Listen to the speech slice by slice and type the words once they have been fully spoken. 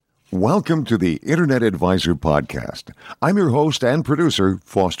Welcome to the Internet Advisor Podcast. I'm your host and producer,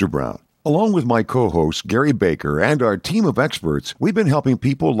 Foster Brown. Along with my co-host, Gary Baker, and our team of experts, we've been helping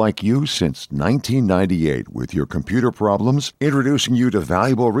people like you since 1998 with your computer problems, introducing you to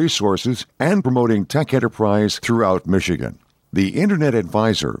valuable resources, and promoting tech enterprise throughout Michigan. The Internet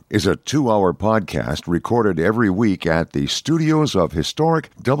Advisor is a 2-hour podcast recorded every week at the studios of historic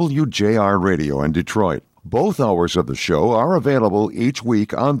WJR Radio in Detroit. Both hours of the show are available each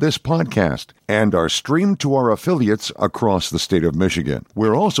week on this podcast and are streamed to our affiliates across the state of Michigan.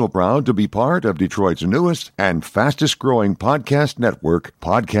 We're also proud to be part of Detroit's newest and fastest-growing podcast network,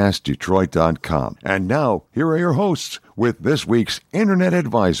 PodcastDetroit.com. And now, here are your hosts with this week's Internet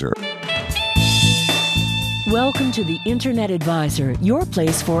Advisor. Welcome to the Internet Advisor, your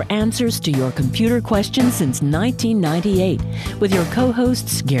place for answers to your computer questions since 1998, with your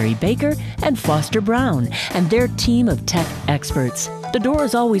co-hosts Gary Baker and Foster Brown and their team of tech experts. The door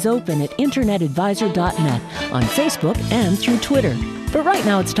is always open at internetadvisor.net, on Facebook and through Twitter. But right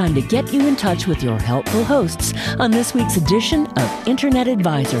now it's time to get you in touch with your helpful hosts on this week's edition of Internet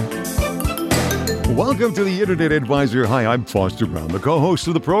Advisor. Welcome to the Internet Advisor. Hi, I'm Foster Brown, the co-host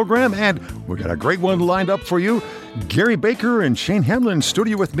of the program, and we got a great one lined up for you. Gary Baker and Shane Hamlin in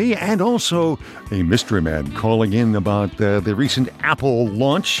studio with me, and also a mystery man calling in about the recent Apple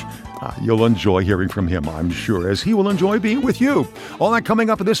launch. You'll enjoy hearing from him, I'm sure, as he will enjoy being with you. All that coming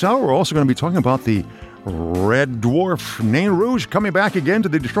up at this hour. We're also going to be talking about the Red Dwarf Nain Rouge coming back again to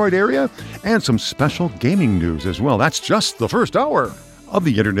the Detroit area, and some special gaming news as well. That's just the first hour of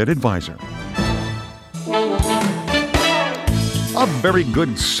the Internet Advisor. A very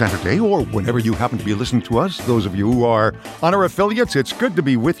good Saturday, or whenever you happen to be listening to us. Those of you who are on our affiliates, it's good to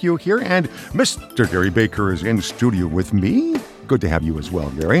be with you here. And Mr. Gary Baker is in studio with me. Good to have you as well,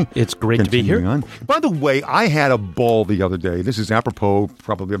 Gary. It's great to be here. On. By the way, I had a ball the other day. This is apropos,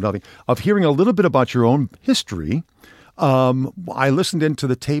 probably of nothing, of hearing a little bit about your own history. I listened into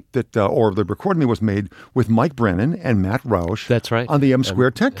the tape that, or the recording that was made with Mike Brennan and Matt Rouge. That's right. On the M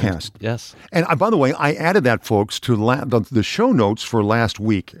Squared TechCast. Yes. And by the way, I added that, folks, to the show notes for last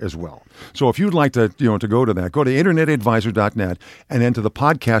week as well. So if you'd like to, to go to that, go to internetadvisor.net and then to the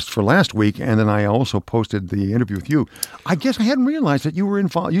podcast for last week. And then I also posted the interview with you. I guess I hadn't realized that you were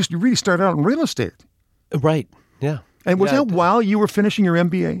involved. You really started out in real estate. Right. Yeah. And was that while you were finishing your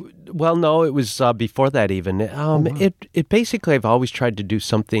MBA? Well, no, it was before that even. Wow. It basically, I've always tried to do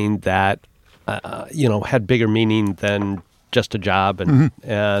something that, had bigger meaning than just a job.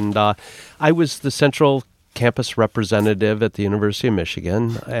 And I was the central campus representative at the University of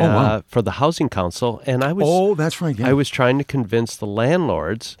Michigan for the Housing Council. And I was, that's right. Yeah. I was trying to convince the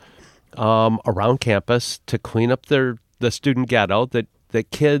landlords around campus to clean up the student ghetto, that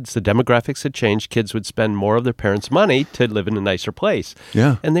kids, the demographics had changed. Kids would spend more of their parents' money to live in a nicer place.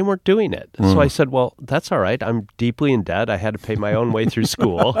 Yeah. And they weren't doing it. So I said, well, that's all right. I'm deeply in debt. I had to pay my own way through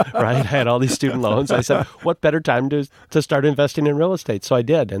school, right? I had all these student loans. I said, what better time to start investing in real estate? So I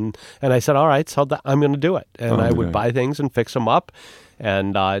did. And I said, all right, so I'm going to do it. And I would buy things and fix them up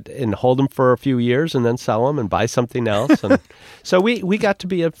and hold them for a few years and then sell them and buy something else. And so we got to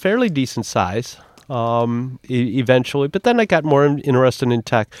be a fairly decent size. Eventually, but then I got more interested in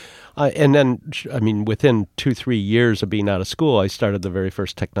tech. And then, within 2-3 years of being out of school, I started the very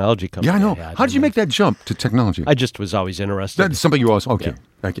first technology company. Yeah, I know. How did you make that jump to technology? I just was always interested. That's something you always, okay. Yeah.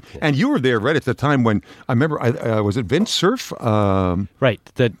 Thank you. And you were there right at the time when, I remember, was it Vint Cerf? Right.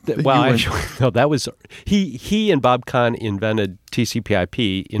 That was, he and Bob Kahn invented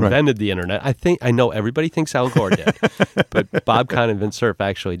TCP/IP, invented the internet. I know everybody thinks Al Gore did, but Bob Kahn and Vint Cerf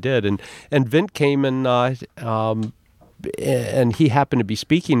actually did. And Vint came and he happened to be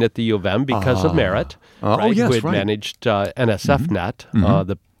speaking at the U of M because of Merritt, right? Who had managed NSFNet,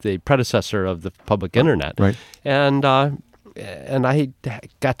 the predecessor of the public internet. Right. And I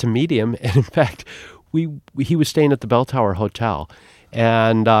got to meet him. And in fact, he was staying at the Bell Tower Hotel.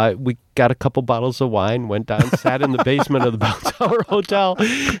 And we got a couple bottles of wine, went down, sat in the basement of the Bell Tower Hotel,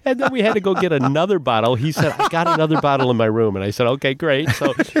 and then we had to go get another bottle. He said, I got another bottle in my room. And I said, okay, great.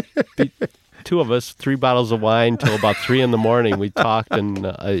 So two of us, 3 bottles of wine till about 3 a.m. We talked, and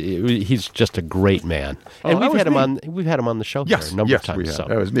he's just a great man. And we've had him on the show here a number of times. We have. So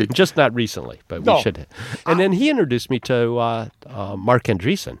that was neat. Just not recently, but we should. And then he introduced me to Mark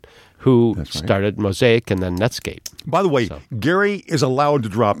Andreessen, who started Mosaic and then Netscape. By the way, Gary is allowed to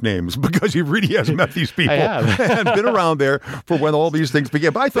drop names because he really has met these people and been around there for when all these things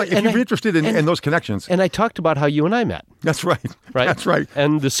began. But I thought if you're interested in those connections. And I talked about how you and I met. That's right. Right? That's right.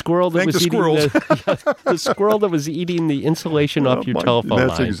 And the squirrel that Thank was the eating squirrels. the squirrel that was eating the insulation off your telephone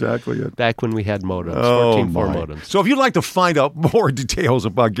That's line. exactly it. Back when we had modems, Oh, 14.4 my. modems. So if you'd like to find out more details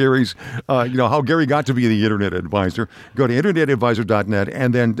about Gary's, how Gary got to be the Internet Advisor, go to internetadvisor.net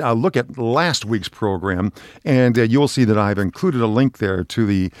and then look at last week's program, and you'll see that I've included a link there to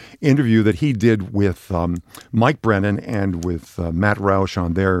the interview that he did with Mike Brennan and with Matt Rouge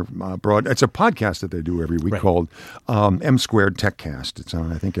on their it's a podcast that they do every week called M Squared TechCast. It's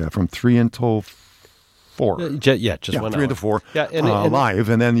on, I think, from 3 until 4. Just 1 hour. 3 until 4 and live,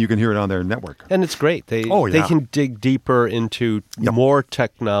 and then you can hear it on their network. And it's great. They can dig deeper into more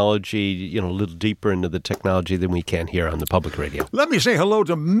technology, a little deeper into the technology than we can here on the public radio. Let me say hello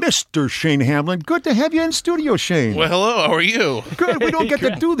to Mr. Shane Hamlin. Good to have you in studio, Shane. Well, hello. How are you? Good. We don't get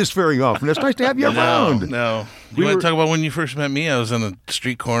to do this very often. It's nice to have you around. No. You want to talk about when you first met me? I was on a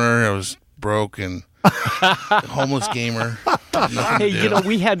street corner. I was broke and homeless gamer. Hey,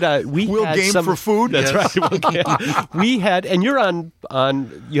 we had game some, for food. That's Yes. right. We had, and you're on.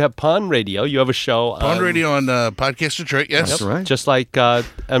 You have Pond Radio. You have a show. Pond Radio on Podcast Detroit. Yes, That's right. Just like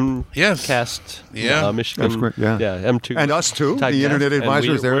Yes. Michigan. That's great, yeah. M2. And us too. The Podcast. Internet And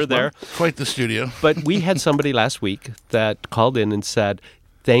Advisors there. We're as well. there. quite the studio. But we had somebody last week that called in and said,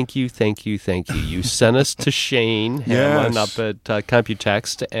 Thank you. You sent us to Shane Hamlin up at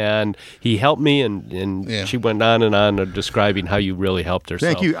Computext, and he helped me, and she went on and on describing how you really helped her.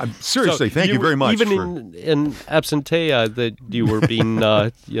 Thank you. Seriously, thank you very much. Even in absentia, that you were being,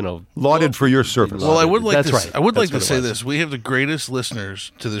 lauded for your service. Well, I would like That's to. right. I would like That's to what it say was. this: we have the greatest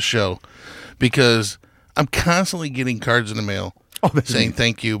listeners to the show because I'm constantly getting cards in the mail saying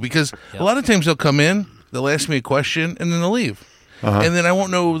thank you. Because a lot of times they'll come in, they'll ask me a question, and then they'll leave. And then I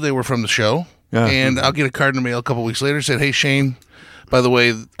won't know they were from the show. Yeah. And I'll get a card in the mail a couple weeks later, said, "Hey, Shane, by the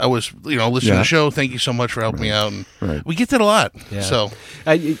way, I was listening to the show. Thank you so much for helping me out." And we get that a lot. Yeah. So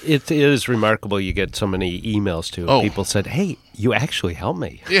it is remarkable. You get so many emails too. People said, "Hey, you actually helped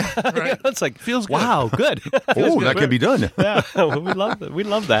me." yeah, right. It's like Feels good. Wow, good. that can be done. Yeah, we love that. We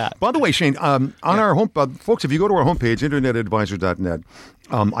love that. By the way, Shane, on our home, folks, if you go to our homepage, internetadvisor.net,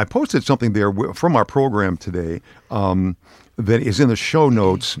 I posted something there from our program today that is in the show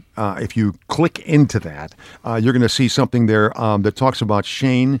notes. If you click into that, you're going to see something there that talks about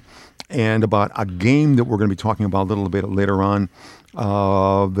Shane and about a game that we're going to be talking about a little bit later on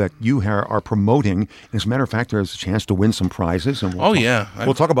that you are promoting. As a matter of fact, there's a chance to win some prizes. And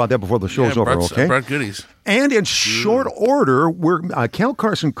we'll talk about that before the show's over, okay? I brought goodies. And in short order, Cal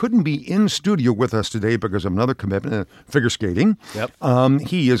Carson couldn't be in studio with us today because of another commitment, figure skating. Yep.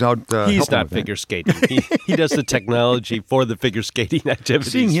 He is out. He's not figure skating. He does the technology for the figure skating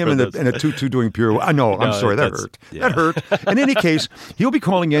activities. Seeing him in a tutu doing pure. I know. I'm sorry. That hurt. Yeah. That hurt. In any case, he'll be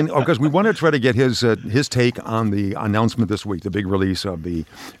calling in because we want to try to get his take on the announcement this week, the big release of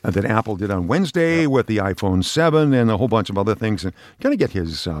that Apple did on Wednesday with the iPhone 7 and a whole bunch of other things, and kind of get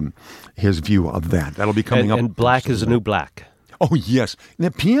his view of that. That'll be coming up. And black is the new black. Oh, yes. And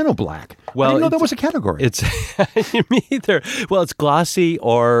the piano black. Well, I didn't know that was a category. It's me either. Well, it's glossy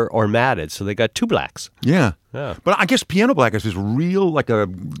or matted, so they got two blacks. Yeah. Yeah. But I guess piano black is just real, like a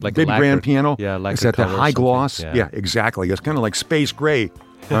baby lacquer, grand piano. Yeah, like it's at the high gloss. Yeah. Exactly. It's kind of like space gray.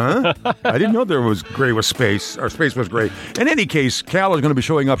 Huh? I didn't know there was gray with space, or space was gray. In any case, Cal is going to be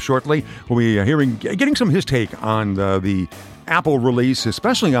showing up shortly. We'll be getting some of his take on the Apple release,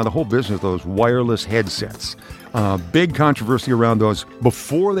 especially on the whole business of those wireless headsets. Big controversy around those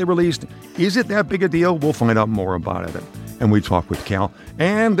before they released. Is it that big a deal? We'll find out more about it. And we talk with Cal.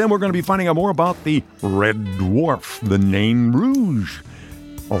 And then we're going to be finding out more about the Red Dwarf, the Nain Rouge.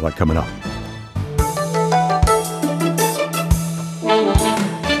 All that coming up.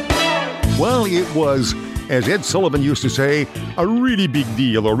 Well, it was, as Ed Sullivan used to say, a really big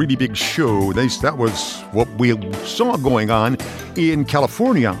deal, a really big show. That was what we saw going on in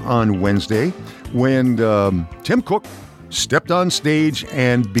California on Wednesday when Tim Cook stepped on stage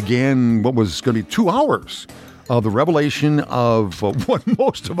and began what was going to be 2 hours of the revelation of what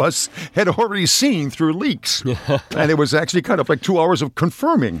most of us had already seen through leaks. And it was actually kind of like 2 hours of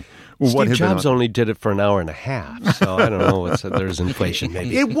confirming what Steve had Jobs been on. only did it for an hour and a half, so I don't know. There's inflation,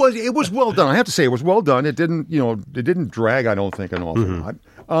 maybe. It was well done. I have to say, it was well done. It didn't drag, I don't think, an awful lot.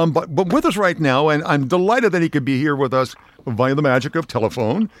 But with us right now, and I'm delighted that he could be here with us via the magic of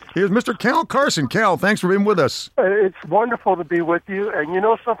telephone. Here's Mr. Cal Carson. Cal, thanks for being with us. It's wonderful to be with you. And you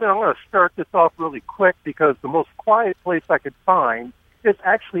know something? I'm going to start this off really quick because the most quiet place I could find is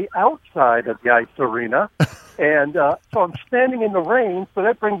actually outside of the ice arena. And so I'm standing in the rain, so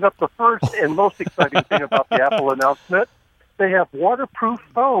that brings up the first and most exciting thing about the Apple announcement. they have waterproof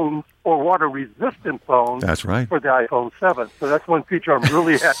phones or water-resistant phones. That's right. For the iPhone 7. So that's one feature I'm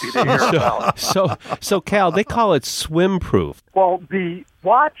really happy to hear about. So Cal, they call it swim-proof. Well, the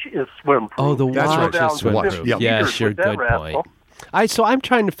watch is swim-proof. Oh, the watch is swim-proof. Yep. Yes, you're good point. So I'm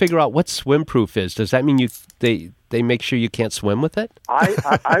trying to figure out what swim-proof is. Does that mean they make sure you can't swim with it?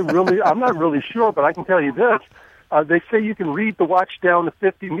 I'm not really sure, but I can tell you this. They say you can read the watch down to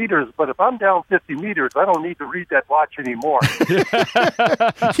 50 meters, but if I'm down 50 meters, I don't need to read that watch anymore.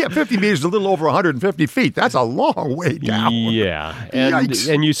 Yeah, 50 meters is a little over 150 feet. That's a long way down. Yeah,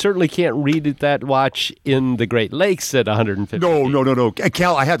 and you certainly can't read that watch in the Great Lakes at 150 feet. No.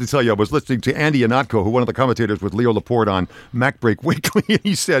 Cal, I have to tell you, I was listening to Andy Ihnatko, one of the commentators with Leo Laporte on MacBreak Weekly, and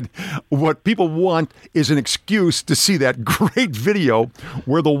he said what people want is an excuse to see that great video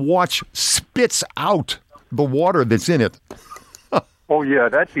where the watch spits out the water that's in it. Oh, yeah,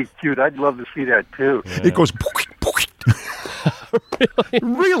 that'd be cute. I'd love to see that, too. Yeah. It goes...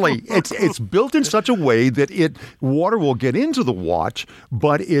 Really? It's built in such a way that water will get into the watch,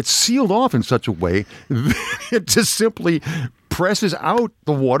 but it's sealed off in such a way that it just simply presses out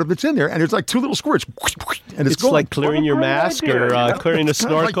the water that's in there, and it's like two little squirts, and it's going. Like clearing your mask or clearing a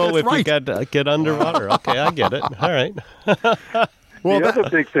snorkel if you get underwater. Okay, I get it. All right. Well, the other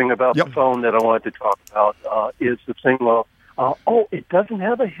big thing about the phone that I wanted to talk about is the thing of, it doesn't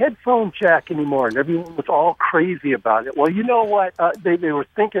have a headphone jack anymore, and everyone was all crazy about it. Well, you know what? They were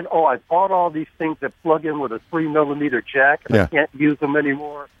thinking, I bought all these things that plug in with a 3mm jack, and I can't use them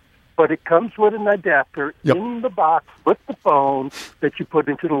anymore. But it comes with an adapter in the box with the phone that you put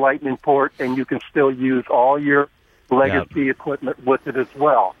into the Lightning port, and you can still use all your legacy equipment with it as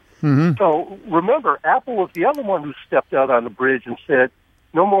well. Mm-hmm. So remember, Apple was the other one who stepped out on the bridge and said,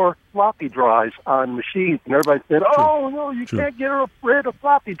 no more floppy drives on machines. And everybody said, you can't get rid of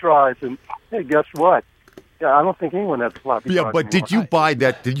floppy drives. And hey, guess what? Yeah, I don't think anyone has floppy drives but anymore. Did you buy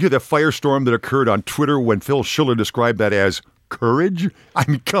that? Did you hear the firestorm that occurred on Twitter when Phil Schiller described that as courage? I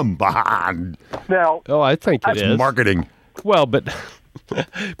mean, come on. Now, I think it is. Marketing. Well, but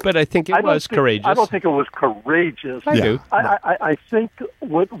I think it was courageous. I don't think it was courageous. I do. I think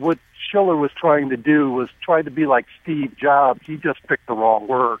what Schiller was trying to do was try to be like Steve Jobs. He just picked the wrong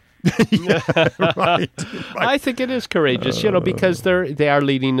word. Right. I think it is courageous, because they are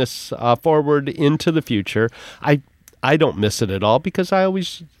leading us forward into the future. I don't miss it at all because I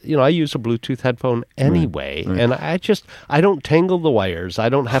always, I use a Bluetooth headphone anyway, and I don't tangle the wires. I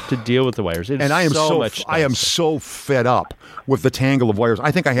don't have to deal with the wires. I am so fed up with the tangle of wires.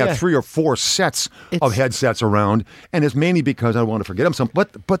 I think I have 3 or 4 sets of headsets around, and it's mainly because I want to forget them.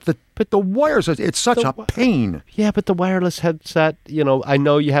 But the wires, it's such a pain. Yeah, but the wireless headset, I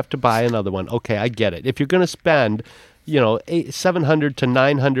know you have to buy another one. Okay, I get it. If you're going to spend, $700 to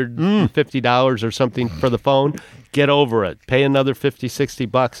 $950 or something for the phone, get over it. Pay another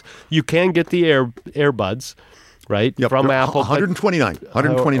 $50-$60. You can get the earbuds, right? Yep. From Apple. $129.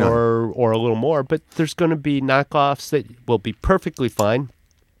 Or a little more, but there's going to be knockoffs that will be perfectly fine.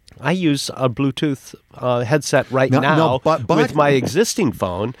 I use a Bluetooth headset now with my existing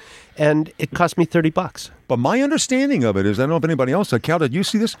phone, and it cost me $30. But my understanding of it is, I don't know if anybody else, Cal, did you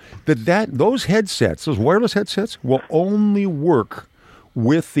see this? Those headsets, those wireless headsets, will only work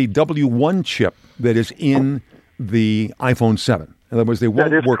with the W1 chip that is in the iPhone 7. In other words, they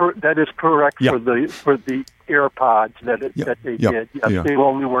won't work. That is correct for the AirPods that they did. Yes, they will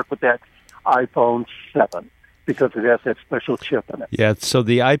only work with that iPhone 7. Because it has that special chip in it. Yeah, so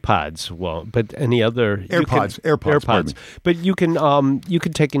the iPods won't, but any other AirPods. But you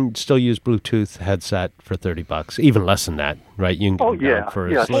can take and still use Bluetooth headset for $30, even less than that, right? You can get them for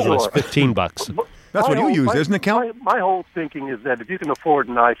as little as $15. That's what you use, isn't it, Cal? My whole thinking is that if you can afford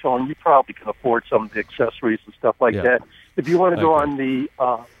an iPhone, you probably can afford some of the accessories and stuff like that. If you want to go on the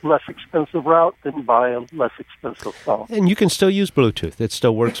less expensive route, then buy a less expensive phone. And you can still use Bluetooth. It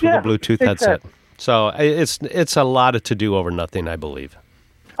still works with a Bluetooth headset. So it's a lot of to do over nothing, I believe.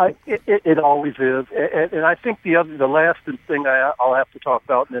 It always is, and I think the last thing I'll have to talk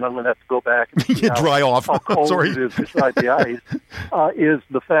about, and then I'm going to have to go back and see dry off. How cold Sorry. it is beside the ice. Is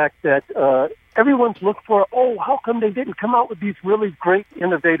the fact that everyone's looked for? How come they didn't come out with these really great,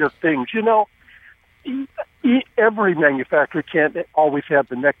 innovative things? Every manufacturer can't always have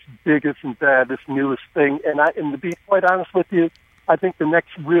the next biggest and baddest, newest thing, and to be quite honest with you, I think the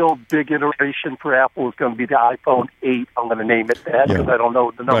next real big iteration for Apple is going to be the iPhone 8. I'm going to name it that because I don't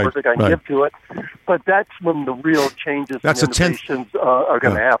know the numbers they're going to give to it. But that's when the real changes and innovations are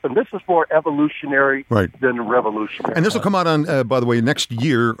going to happen. This is more evolutionary than revolutionary. And this will come out on, by the way, next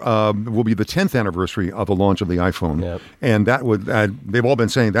year will be the 10th anniversary of the launch of the iPhone. Yep. And that would they've all been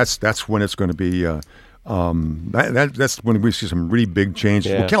saying that's when it's going to be That's when we see some really big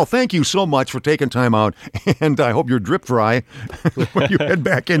changes. Yeah. Well, Cal, thank you so much for taking time out, and I hope you're drip dry when you head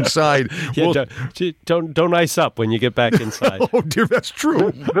back inside. Yeah, don't ice up when you get back inside. Oh, dear, that's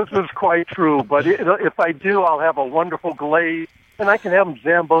true. This is quite true, but if I do, I'll have a wonderful glaze, and I can have them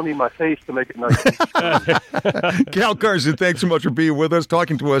Zamboni my face to make it nice. Cal Carson, thanks so much for being with us,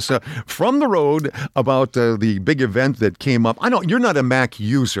 talking to us from the road about the big event that came up. I know you're not a Mac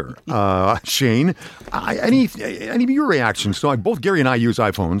user, Shane. Any of your reactions? So both Gary and I use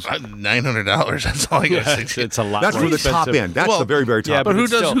iPhones. $900. That's all I got to say. It's a lot. That's more for the expensive. top end. That's the very, very top. Yeah, But end.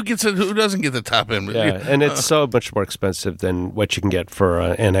 who doesn't get the top end? Yeah, and it's so much more expensive than what you can get for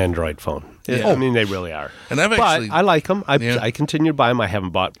an Android phone. Yeah. I mean, they really are. And I've but actually, I like them. Yeah. I continue to buy them. I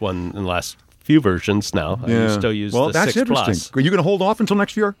haven't bought one in the last few versions now. Yeah. I still use well, the that's 6 interesting. Plus. Are you going to hold off until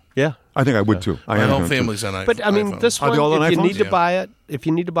next year? Yeah. I think I would too. my whole family's on iPhone. But I mean, this Are one, they all on if you iPhones? need to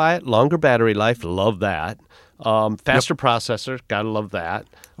Yeah. buy it, longer battery life, love that. Faster processor, gotta love that.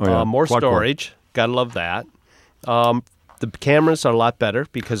 Oh, yeah. More Quad core. storage, gotta love that. The cameras are a lot better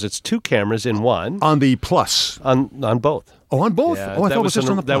because it's 2 cameras in one On the Plus. on both. Oh, on both? Yeah, I thought it was that just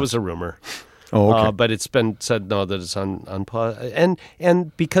on the Plus. that was a rumor. Oh, okay. But it's been said no that it's on Plus,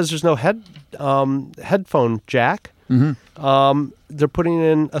 and because there's no headphone jack, they're putting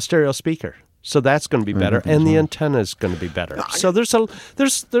in a stereo speaker. So that's going to be better, and the antenna is going to be better. So there's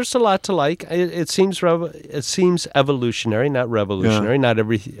a lot to like. It seems evolutionary, not revolutionary.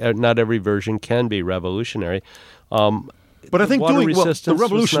 Yeah. Not every version can be revolutionary. But I think water the resistance was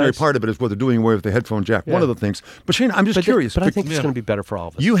revolutionary nice. part of it is what they're doing away with the headphone jack. One Yeah. of the things. But Shane, I'm just curious. But I think it's going to be better for all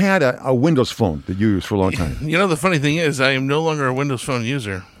of us. You had a Windows phone that you used for a long time. You know, the funny thing is, I am no longer a Windows Phone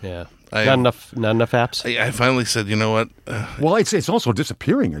user. Yeah, I not am- enough apps. I finally said, you know what? Well, I'd say it's also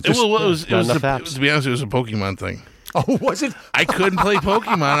disappearing. It's just, It was not enough apps. to be honest, it was a Pokemon thing. oh, was it? I couldn't play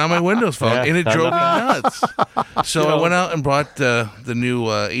Pokemon on my Windows phone, Yeah, and it not drove me enough. nuts. So I went out and bought the new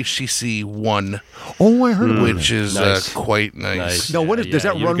HTC One, Oh, I heard about it. which is Nice. quite nice. Now, what is- does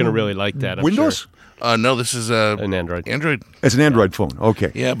that You're run going to really like that. I'm Windows? sure. No, this is An Android. Android. It's an Android phone.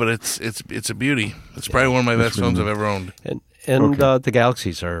 Okay. Yeah, but it's a beauty. It's probably one of my best phones I've ever owned. And the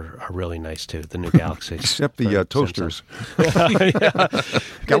Galaxies are really nice too. The new Galaxies, Except the For toasters.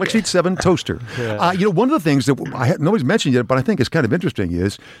 Samsung. Galaxy 7 toaster. One of the things that nobody's mentioned yet, but I think is kind of interesting,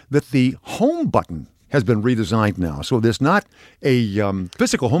 is that the home button has been redesigned now. So there's not a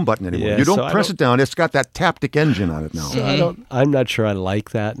physical home button anymore. Yeah, you don't so I press don't- it down. It's got that Taptic engine on it now. So I'm not sure I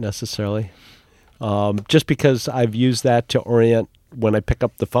like that necessarily. Just because I've used that to orient when I pick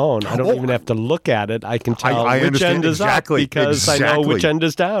up the phone, I don't even have to look at it. I can tell I which understand end is exactly, up because I know which exactly. end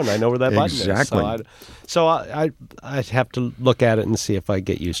is down. I know where that button Exactly. is. So I'd have to look at it and see if I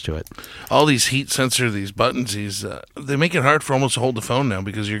get used to it. All these heat sensor, these buttons, they make it hard for almost to hold the phone now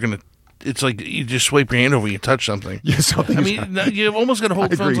because you're gonna. It's like you just swipe your hand over, you touch something. Yeah, something. I mean, you've almost got to hold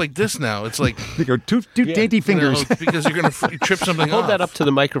I phones agree. like this now. It's like They're two dainty fingers. because you're going to trip something Hold off. that up to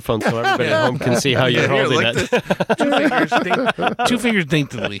the microphone so everybody at home can see how you're Here, holding like it. this. Two fingers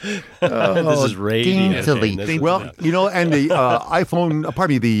daintily. This is radiant. daintily. This is- Well, and the iPhone,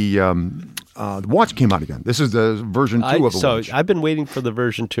 pardon me, the watch came out again. This is the version 2 of the watch. I've been waiting for the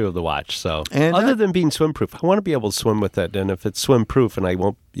version 2 of the watch. So And other that- than being swim proof, I want to be able to swim with it. And if it's swim proof and I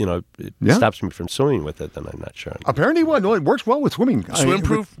won't, it Yeah. stops me from swimming with it, then I'm not sure. Apparently, no, it works well with swimming.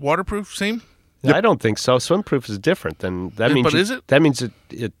 Swim-proof, waterproof, same? I don't think so. Swim proof is different than that. Yeah, means but is it? That means it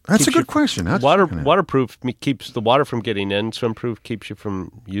That's keeps a good you- question. That's- Waterproof keeps the water from getting in. Swim proof keeps you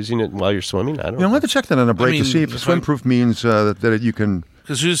from using it while you're swimming. I don't know. I'll have to check that on a break to mean, see if if swim-proof means that you can...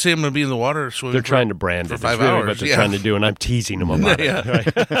 Because you say I'm going to be in the water swimming They're for- trying to brand for it. 5 It's really hours. what they're yeah. trying to do, and I'm teasing them about it. Right?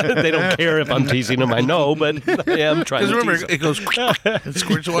 They don't care if I'm teasing them. I know, but I am trying Because to remember, tease them. it goes, it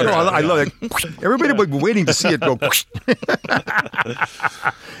squirts water. No, out. I love it. Everybody would be waiting to see it go.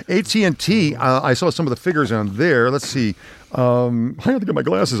 AT&T, I saw some of the figures on there. Let's see. I have to get my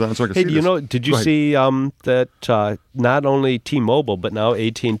glasses on so I can Hey, see this. did you Go ahead. see that not only T-Mobile, but now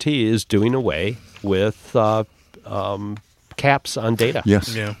AT&T is doing away with caps on data.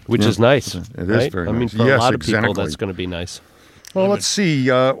 Yes. Yeah. Which Yeah. is nice. It is right? very I mean, nice. for Yes, a lot of people, exactly. that's going to be nice. Well, let's see.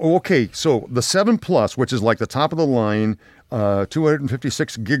 Okay, so the 7 Plus, which is like the top of the line,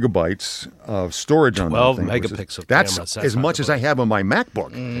 256 gigabytes of storage on 12 that thing. which is- megapixel That's cameras, as much as I have on my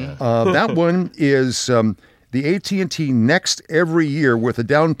MacBook. Mm-hmm. That one is the AT&T Next every year with a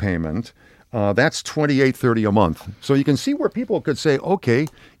down payment. That's $28.30 a month. So you can see where people could say, okay,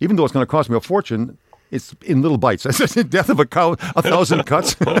 even though it's going to cost me a fortune, it's in little bites. Death of a cow, 1,000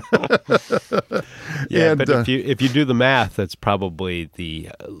 cuts. Yeah, but if you do the math, that's probably the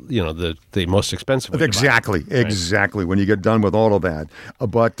most expensive way Exactly, exactly. When you get done with all of that,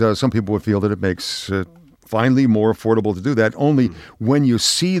 but some people would feel that it makes finally more affordable to do that. Only when you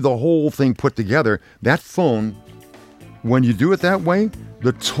see the whole thing put together, that phone, when you do it that way,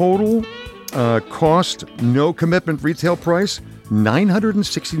 the total cost, no commitment retail price,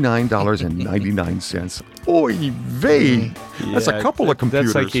 $969.99. Oy vey. That's a couple of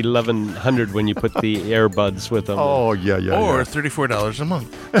computers. That's like $1,100 when you put the earbuds with them. Oh, yeah. Or $34 a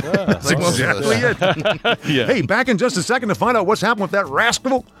month. That's exactly it. Yeah. Hey, back in just a second to find out what's happened with that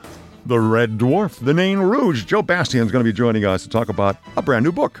rascal, the Red Dwarf, the Nain Rouge. Joe Bastian's going to be joining us to talk about a brand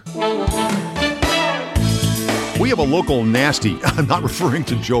new book. We have a local nasty. I'm not referring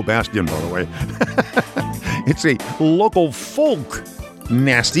to Joe Bastian, by the way. It's a local folk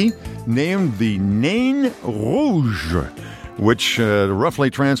nasty named the Nain Rouge, which roughly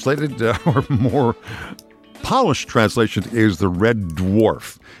translated, or more polished translation, is the Red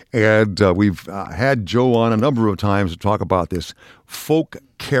Dwarf. And we've had Joe on a number of times to talk about this folk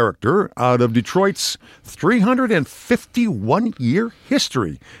character out of Detroit's 351-year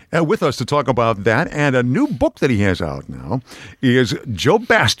history. And with us to talk about that and a new book that he has out now is Joe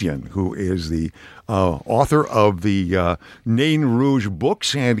Bastian, who is the author of the Nain Rouge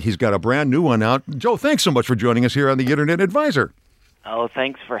books, and he's got a brand new one out. Joe, thanks so much for joining us here on the Internet Advisor. Oh,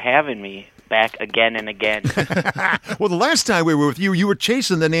 thanks for having me back again and again. Well, the last time we were with you, you were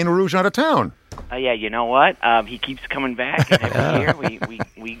chasing the Nain Rouge out of town. Yeah, you know what? He keeps coming back, and every year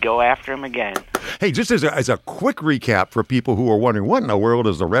we go after him again. Hey, just as a quick recap for people who are wondering, what in the world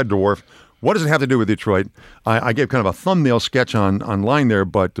is the Red Dwarf? What does it have to do with Detroit? I gave kind of a thumbnail sketch online there,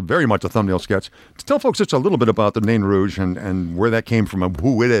 but very much a thumbnail sketch. To tell folks just a little bit about the Nain Rouge and where that came from and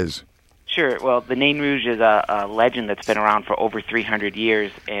who it is. Sure. Well, the Nain Rouge is a legend that's been around for over 300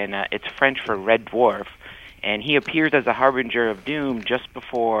 years, and it's French for Red Dwarf, and he appears as a harbinger of doom just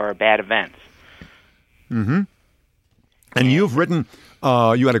before bad events. Mm-hmm. And you've written,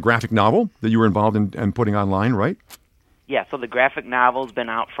 you had a graphic novel that you were involved in putting online, right? Yeah, so the graphic novel's been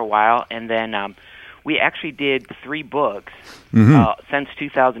out for a while, and then we actually did 3 books since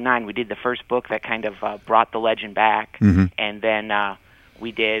 2009. We did the first book that kind of brought the legend back, and then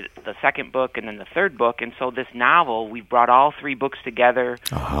we did the second book and then the third book. And so this novel, we brought all 3 books together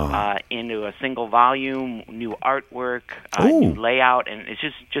into a single volume, new artwork, new layout, and it's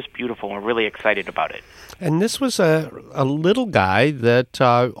just beautiful. We're really excited about it. And this was a little guy that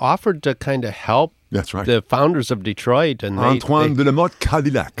offered to kind of help the founders of Detroit. And Antoine de la Motte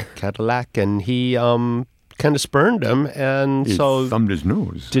Cadillac, and he kind of spurned him, and he so thumbed his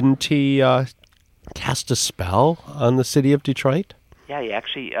nose. Didn't he cast a spell on the city of Detroit? Yeah, he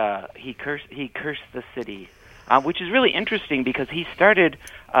actually he cursed the city, which is really interesting because he started.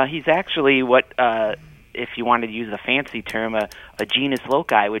 He's actually what, if you wanted to use a fancy term, a genus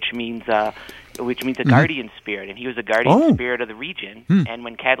loci, which means a guardian spirit, and he was a guardian spirit of the region. And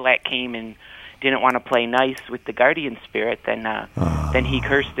when Cadillac came and didn't want to play nice with the guardian spirit, then he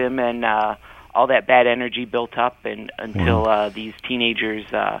cursed him, and all that bad energy built up, and until these teenagers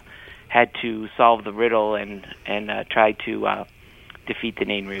had to solve the riddle and try to defeat the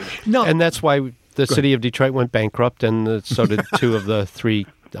Nain Rouge. No, and that's why the city of Detroit went bankrupt, and so did 2 of the 3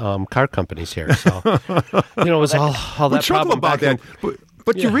 car companies here. So, it was all that problem about that.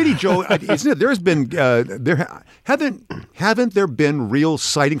 But you really, Joe, isn't it? There's been haven't there been real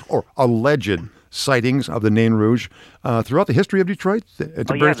sightings or alleged sightings of the Nain Rouge throughout the history of Detroit at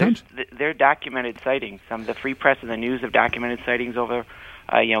various times? They're documented sightings. The Free Press and the News have documented sightings over.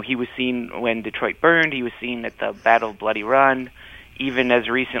 He was seen when Detroit burned. He was seen at the Battle of Bloody Run. Even as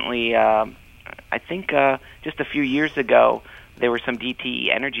recently, I think just a few years ago, there were some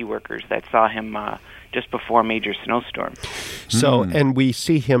DTE energy workers that saw him just before a major snowstorm. So, and we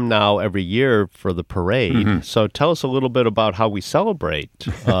see him now every year for the parade. So tell us a little bit about how we celebrate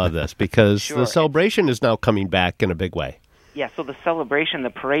this, because the celebration is now coming back in a big way. Yeah, so the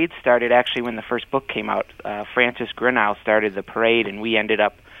parade started actually when the first book came out. Francis Grinow started the parade, and we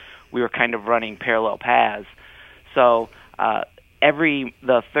were kind of running parallel paths. So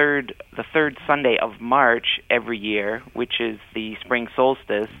the third Sunday of March every year, which is the spring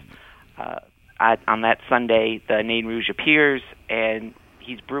solstice, on that Sunday the Nain Rouge appears, and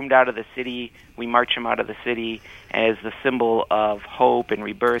he's broomed out of the city. We march him out of the city as the symbol of hope and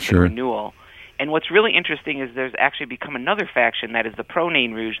rebirth and renewal. And what's really interesting is there's actually become another faction that is the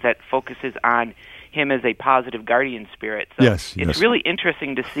pro-Nain Rouge that focuses on him as a positive guardian spirit. So it's really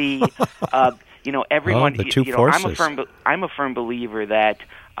interesting to see, everyone. The two forces. I'm a firm believer that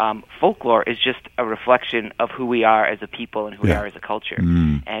folklore is just a reflection of who we are as a people and who we are as a culture.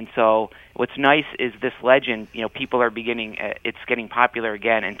 And so what's nice is this legend, people are beginning, it's getting popular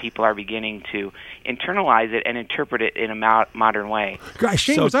again, and people are beginning to internalize it and interpret it in a modern way.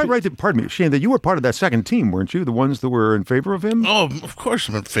 Shane, was I right Shane, that you were part of that second team, weren't you? The ones that were in favor of him? Oh, of course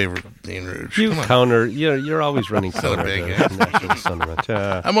I'm in favor of Nain Rouge. You're always running counter to national sentiment.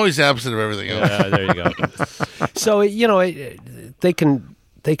 I'm always opposite of everything else. Yeah, there you go. So,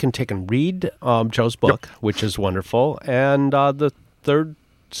 they can take and read Joe's book, which is wonderful. And the third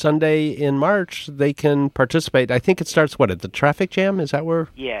Sunday in March, they can participate. I think it starts, at the Traffic Jam? Is that where?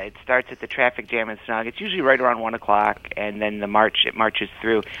 Yeah, it starts at the Traffic Jam in Snug. It's usually right around 1 o'clock, and then it marches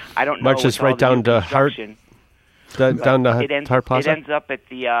through. I don't know. Marches right down to Hart. Down to Hart Plaza? It ends up at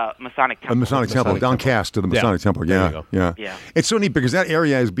the Masonic Temple. Masonic Temple, downcast to the Masonic Temple. Yeah. It's so neat because that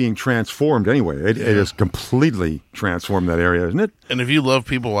area is being transformed anyway. It has completely transformed that area, isn't it? And if you love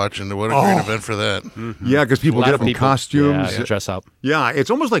people watching, what a great event for that. Mm-hmm. Yeah, because people get up in costumes. Dress up. Yeah, it's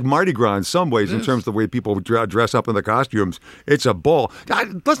almost like Mardi Gras in some ways in terms of the way people dress up in the costumes. It's a ball.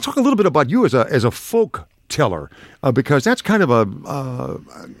 Let's talk a little bit about you as a folk teller, because that's kind of a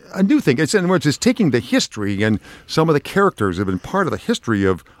new thing. It's in other words, it's taking the history and some of the characters have been part of the history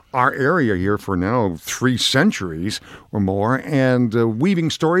of our area here for now 3 centuries or more, and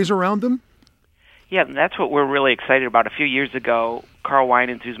weaving stories around them. Yeah, that's what we're really excited about. A few years ago, Carl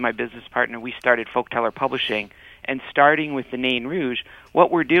Winans, who's my business partner, we started Folkteller Publishing, and starting with the Nain Rouge, what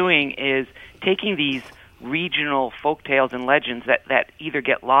we're doing is taking these regional folk tales and legends that either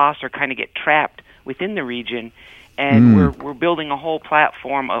get lost or kind of get trapped within the region, and we're building a whole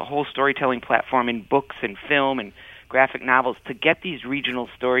platform, a whole storytelling platform in books and film and graphic novels to get these regional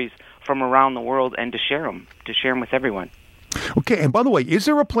stories from around the world and to share them with everyone. Okay, and by the way, is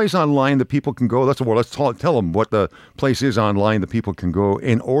there a place online that people can go? Let's tell them what the place is online that people can go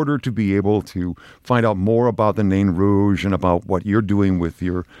in order to be able to find out more about the Nain Rouge and about what you're doing with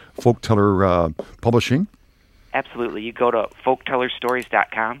your Folkteller Publishing. Absolutely. You go to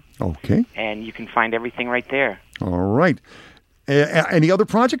folktellerstories.com. Okay. And you can find everything right there. All right. Any other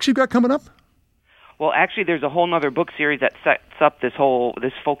projects you've got coming up? Well, actually, there's a whole other book series that sets up this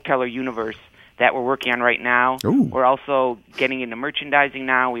Folkteller universe that we're working on right now. Ooh. We're also getting into merchandising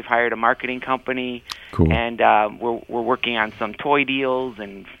now. We've hired a marketing company. Cool. And we're working on some toy deals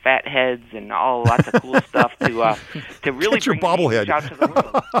and fat heads and lots of cool stuff to really get your bring bobblehead out to the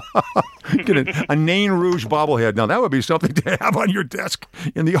world. Get a Nain Rouge bobblehead. Now, that would be something to have on your desk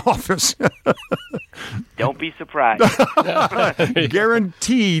in the office. Don't be surprised.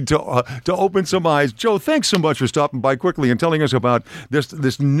 Guaranteed to open some eyes. Joe, thanks so much for stopping by quickly and telling us about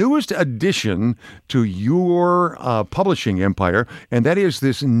this newest addition to your publishing empire, and that is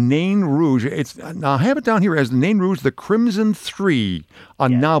this Nain Rouge. Now, I have it down here as the Nain Rouge, The Crimson Three, a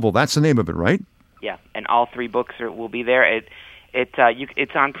novel. That's the name of it, right? Yeah, and all 3 books will be there. It's on you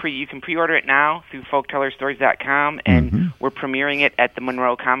can pre-order it now through folktellerstories.com, and we're premiering it at the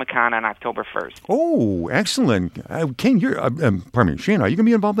Monroe Comic-Con on October 1st. Oh, excellent. Shane, Shane, are you going to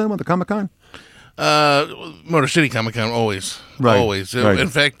be involved then with the Comic-Con? Motor City Comic-Con, always. Right. Always. Right. In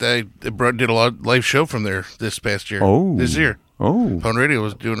fact, I did a live show from there this past year. This year. Phone Radio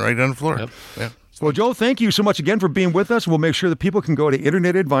was doing right on the floor. Yep. Yeah. Well, Joe, thank you so much again for being with us. We'll make sure that people can go to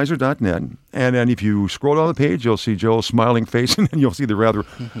internetadvisor.net. And then if you scroll down the page, you'll see Joe's smiling face, and then you'll see the rather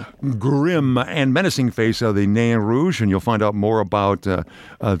grim and menacing face of the Nain Rouge, and you'll find out more about the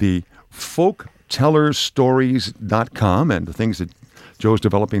folktellerstories.com and the things that Joe's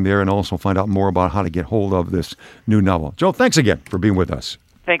developing there, and also find out more about how to get hold of this new novel. Joe, thanks again for being with us.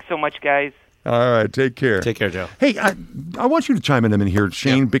 Thanks so much, guys. All right, take care. Take care, Joe. Hey, I want you to chime in here,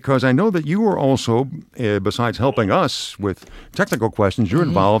 Shane, because I know that you are also, besides helping us with technical questions, you're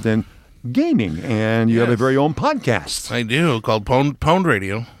involved in gaming, and you have a very own podcast. I do, called Pwned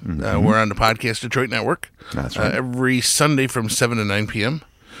Radio. We're on the Podcast Detroit Network. That's right. Every Sunday from 7 to 9 p.m.,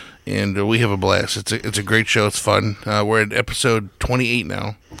 and we have a blast. It's a great show. It's fun. We're at episode 28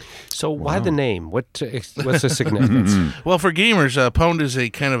 now. So why the name? What's the significance? Well, for gamers, Pwned is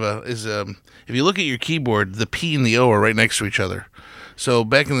a kind of if you look at your keyboard, the P and the O are right next to each other. So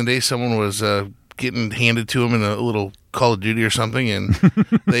back in the day, someone was getting handed to them in a little Call of Duty or something, and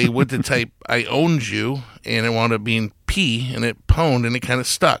they went to type "I owned you," and it wound up being P, and it pwned, and it kind of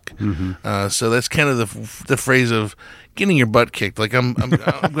stuck. So that's kind of the phrase of getting your butt kicked. Like I'm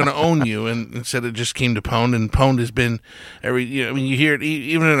going to own you, and instead it just came to Pwned, and Pwned has been you hear it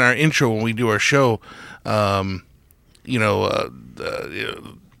even in our intro when we do our show.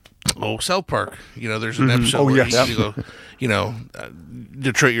 South Park. There's an episode where you go,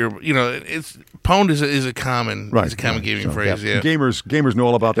 Detroit. It's pwned is a common gaming phrase. Yeah. Gamers know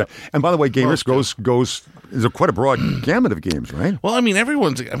all about that. And by the way, gamers goes is quite a broad gamut of games, right? Well, I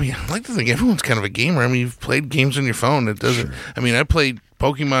like to think everyone's kind of a gamer. I mean, you've played games on your phone. It doesn't. Sure. I mean, I played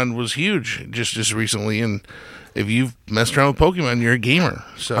Pokemon was huge just recently, and if you've messed around with Pokemon, you're a gamer.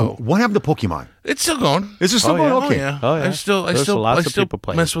 So what happened to Pokemon? It's still going. Is it still going? Okay. Oh yeah. I still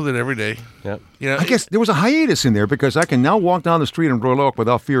mess with it every day. Yep. I guess there was a hiatus in there because I can now walk down the street in Royal Oak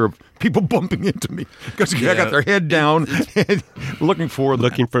without fear of people bumping into me because I got their head down and looking for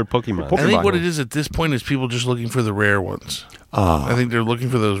Pokemon. I think what it is at this point is people just looking for the rare ones. I think they're looking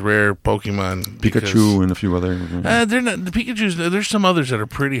for those rare Pokemon. Pikachu and a few other. They're not the Pikachu's. There's some others that are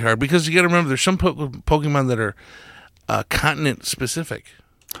pretty hard because you got to remember there's some Pokemon that are continent specific.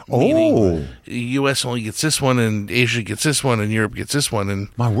 Meaning U.S. only gets this one, and Asia gets this one, and Europe gets this one. And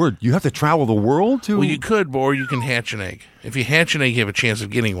my word, you have to travel the world to. Well, you could, or you can hatch an egg. If you hatch an egg, you have a chance of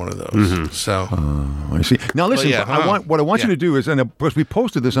getting one of those. Mm-hmm. So I see. Now listen, what I want you to do is, and of course we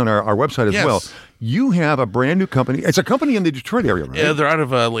posted this on our website as well. You have a brand new company. It's a company in the Detroit area, right? Yeah, they're out of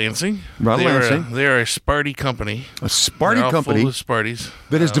Lansing. They're a Sparty company. A Sparty company. Full of Sparties.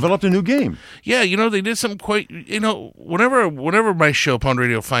 That has developed a new game. Yeah, they did something quite. Whenever my show Pound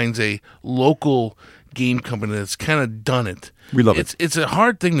Radio finds a local game company that's kind of done it. We love it. It's a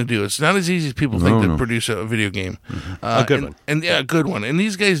hard thing to do. It's not as easy as people think to produce a video game. Mm-hmm. A good one. And a good one. And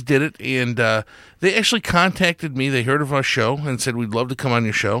these guys did it, and they actually contacted me. They heard of our show and said, we'd love to come on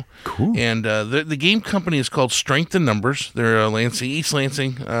your show. Cool. And the game company is called Strength in Numbers. They're East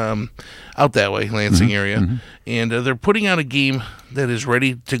Lansing, out that way, Lansing area. Mm-hmm. And they're putting out a game that is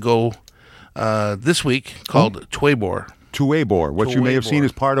ready to go this week called Twaybor. Twaybor, which you may have seen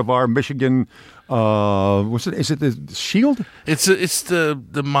as part of our Michigan... what's it? Is it the shield? It's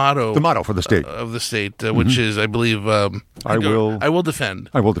the motto. The motto for the state of the state, which is, I believe, I will defend.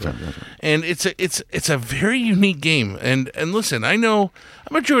 I will defend. That's right. And it's a very unique game. And listen, I know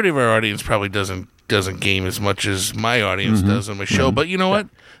a majority of our audience probably doesn't game as much as my audience does on my show. But you know what?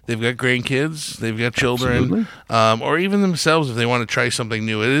 They've got grandkids, they've got children, or even themselves if they want to try something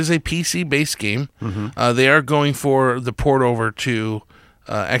new. It is a PC-based game. They are going for the port over to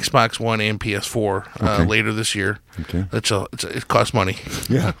Xbox One and PS4 later this year. Okay. It costs money.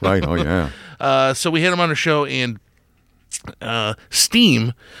 Yeah, right. Oh, yeah. So we had them on our show, and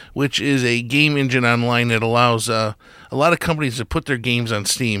Steam, which is a game engine online that allows a lot of companies to put their games on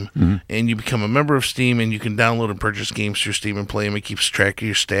Steam, and you become a member of Steam, and you can download and purchase games through Steam and play them. It keeps track of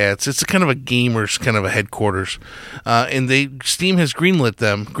your stats. It's a kind of a gamer's kind of a headquarters, and Steam has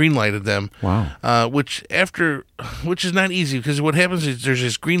greenlighted them. Wow. Which is not easy because what happens is there's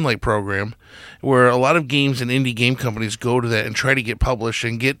this greenlight program where a lot of games and indie game companies go to that and try to get published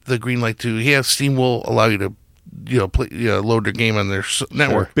and get the greenlight to. Steam will allow you to load their game on their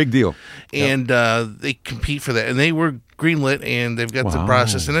network. Sure. Big deal. And they compete for that, and they were greenlit, and they've got the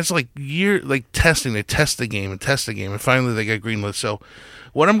process, and it's like testing. They test the game, and finally they got greenlit. So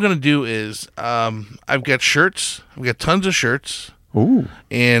what I'm going to do is I've got shirts. I've got tons of shirts. Ooh.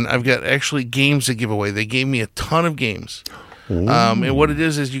 And I've got actually games to give away. They gave me a ton of games. And what it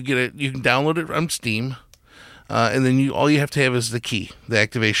is you can download it on Steam. And then all you have to have is the key, the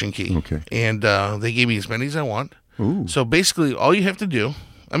activation key. Okay. And they gave me as many as I want. Ooh. So basically, all you have to do.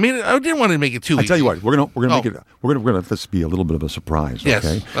 I mean, I didn't want to make it too easy. I tell you what, we're gonna make it. We're gonna let this be a little bit of a surprise. Yes.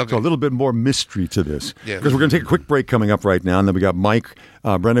 Okay. So a little bit more mystery to this. Yes. Because we're gonna take a quick break coming up right now, and then we got Mike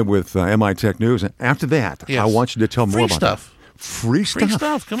Brennan with MI Tech News, and after that, I want you to tell more about stuff. Free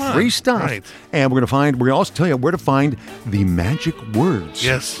stuff. Come on. Free stuff. Right. And we're going to also tell you where to find the magic words.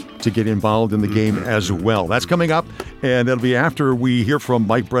 Yes. To get involved in the game as well. That's coming up, and that'll be after we hear from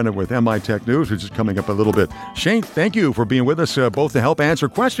Mike Brennan with MI Tech News, which is coming up a little bit. Shane, thank you for being with us, both to help answer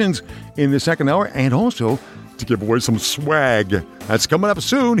questions in the second hour and also to give away some swag. That's coming up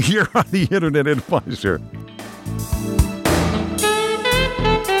soon here on the Internet Advisor.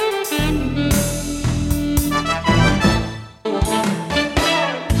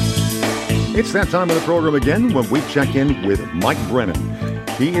 It's that time of the program again when we check in with Mike Brennan.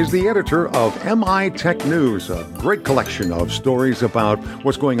 He is the editor of MI Tech News, a great collection of stories about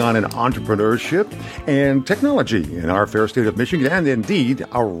what's going on in entrepreneurship and technology in our fair state of Michigan and indeed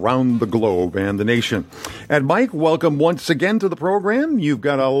around the globe and the nation. And Mike, welcome once again to the program. You've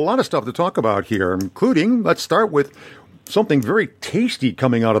got a lot of stuff to talk about here, including, let's start with something very tasty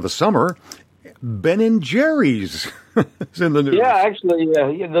coming out of the summer. Ben & Jerry's is in the news. Yeah, actually,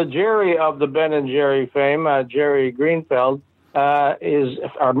 the Jerry of the Ben & Jerry fame, Jerry Greenfeld, is,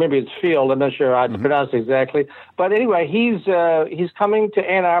 or maybe it's Field, I'm not sure how to pronounce it exactly. But anyway, he's coming to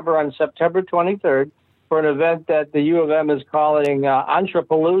Ann Arbor on September 23rd for an event that the U of M is calling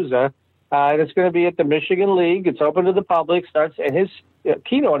Entrepalooza. And it's going to be at the Michigan League. It's open to the public. Starts, and his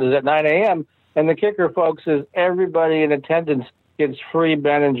keynote is at 9 a.m. And the kicker, folks, is everybody in attendance gets free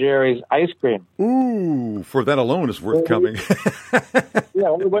Ben & Jerry's ice cream. Ooh, for that alone, it's worth coming. Yeah,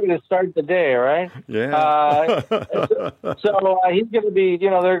 only way to start the day, right? Yeah. So he's going to be,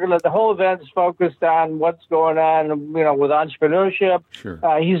 the whole event's focused on what's going on, with entrepreneurship. Sure.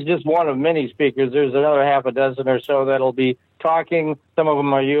 He's just one of many speakers. There's another half a dozen or so that'll be talking. Some of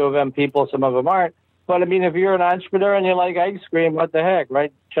them are U of M people, some of them aren't. But, if you're an entrepreneur and you like ice cream, what the heck,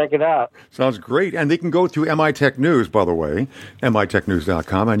 right? Check it out. Sounds great. And they can go to MI Tech News, by the way,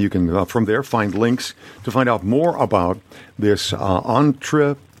 mitechnews.com, and you can, from there, find links to find out more about this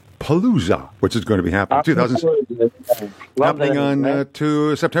Entrepalooza, which is going to be happening happening on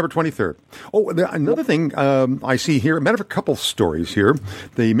to September 23rd. Oh, another thing I see here, a matter of a couple stories here.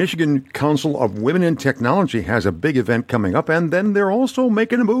 The Michigan Council of Women in Technology has a big event coming up, and then they're also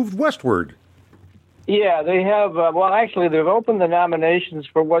making a move westward. Yeah, they have. Actually, they've opened the nominations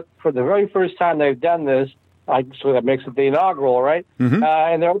for the very first time they've done this. So that makes it the inaugural, right? Mm-hmm.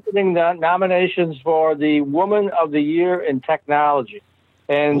 And they're opening the nominations for the Woman of the Year in Technology.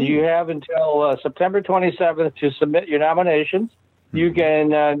 And you have until September 27th to submit your nominations. You can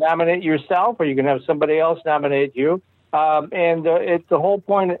nominate yourself, or you can have somebody else nominate you. And it's the whole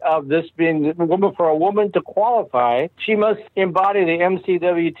point of this being for a woman to qualify. She must embody the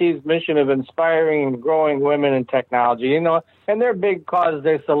MCWT's mission of inspiring and growing women in technology. And their big cause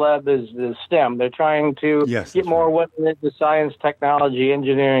de celeb is STEM. They're trying to get more women into science, technology,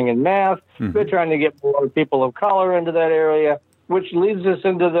 engineering, and math. Mm-hmm. They're trying to get more people of color into that area, which leads us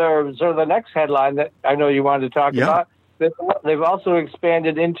into the next headline that I know you wanted to talk about. They've also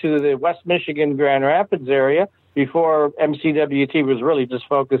expanded into the West Michigan Grand Rapids area. Before MCWT was really just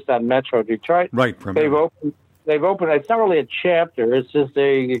focused on Metro Detroit. Right. They've opened. It's not really a chapter. It's just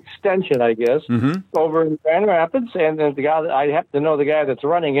a extension, I guess, over in Grand Rapids. And the guy I happen to know the guy that's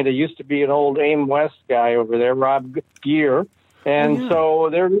running it. It used to be an old AIM West guy over there, Rob Gear. And so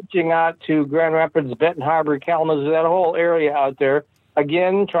they're reaching out to Grand Rapids, Benton Harbor, Kalamazoo, that whole area out there.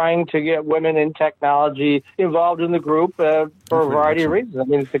 Again, trying to get women in technology involved in the group for a variety of reasons.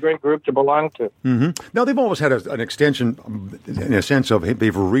 It's a great group to belong to. Mm-hmm. Now, they've always had an extension in a sense of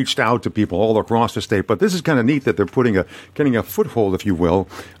they've reached out to people all across the state, but this is kind of neat that they're getting a foothold, if you will,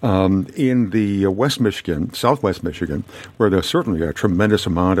 in the Southwest Michigan, where there's certainly a tremendous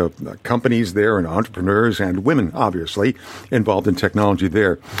amount of companies there and entrepreneurs and women, obviously, involved in technology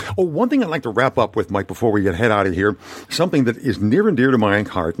there. Oh, one thing I'd like to wrap up with, Mike, before we head out of here, something that is near and dear to my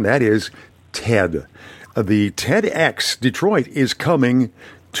heart, and that is TED. The TEDx Detroit is coming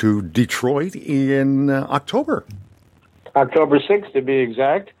to Detroit in October. October 6th, to be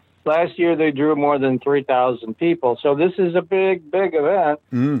exact. Last year, they drew more than 3,000 people. So this is a big, big event.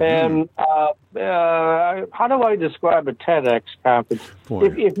 Mm-hmm. And how do I describe a TEDx conference?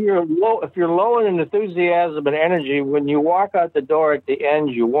 If you're low in enthusiasm and energy, when you walk out the door at the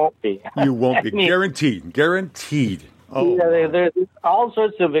end, you won't be. You won't be. Guaranteed. Oh. Yeah, there's all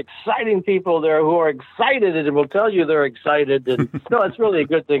sorts of exciting people there who are excited and will tell you they're excited. And no, it's really a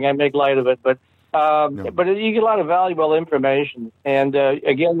good thing. I make light of it, but you get a lot of valuable information. And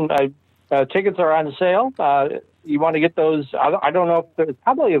again, tickets are on sale. You want to get those? I don't know if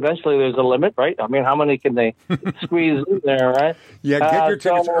probably eventually there's a limit, right? How many can they squeeze in there, right? Yeah, get your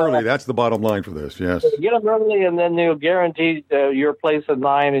tickets early. That's the bottom line for this. Yes, get them early, and then they'll guarantee your place in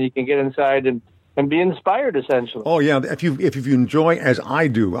line, and you can get inside and be inspired, essentially. Oh yeah, if you enjoy, as I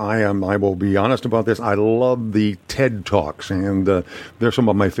do, I will be honest about this. I love the TED Talks, and they're some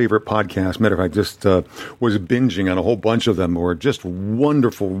of my favorite podcasts. Matter of fact, just was binging on a whole bunch of them. Were just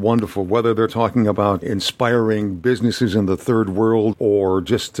wonderful. Whether they're talking about inspiring businesses in the third world, or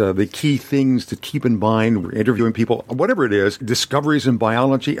just the key things to keep in mind. We're interviewing people, whatever it is, discoveries in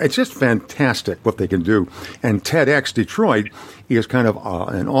biology. It's just fantastic what they can do. And TEDx Detroit is kind of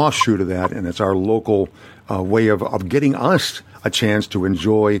an offshoot of that, and it's our local way of getting us a chance to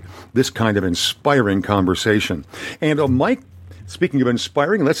enjoy this kind of inspiring conversation. And Mike, speaking of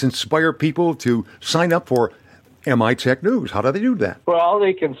inspiring, let's inspire people to sign up for MI Tech News. How do they do that? Well,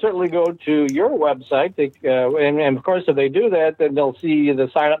 they can certainly go to your website, and of course, if they do that, then they'll see the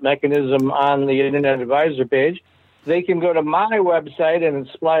sign-up mechanism on the Internet Advisor page. They can go to my website, and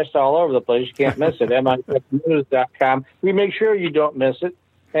it's splashed all over the place. You can't miss it, mitechnews.com. We make sure you don't miss it.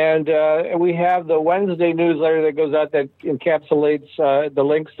 And we have the Wednesday newsletter that goes out that encapsulates the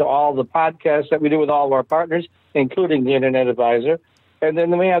links to all the podcasts that we do with all of our partners, including the Internet Advisor. And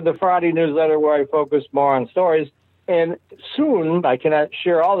then we have the Friday newsletter where I focus more on stories. And soon, I cannot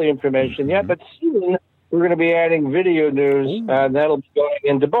share all the information yet, but soon we're going to be adding video news, and that'll be going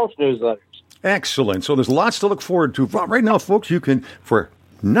into both newsletters. Excellent. So there's lots to look forward to. Right now, folks, you can, for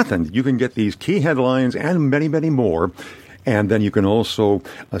nothing, you can get these key headlines and many, many more. And then you can also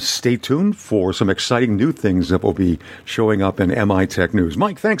stay tuned for some exciting new things that will be showing up in MI Tech News.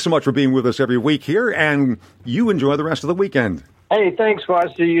 Mike, thanks so much for being with us every week here, and you enjoy the rest of the weekend. Hey, thanks,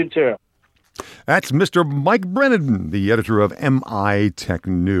 Foster. You too. That's Mr. Mike Brennan, the editor of MI Tech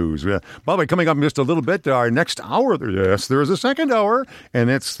News. By the way, coming up in just a little bit, our next hour, yes, there is a second hour, and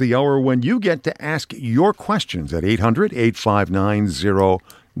it's the hour when you get to ask your questions at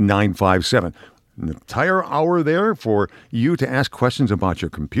 800-859-0957. An entire hour there for you to ask questions about your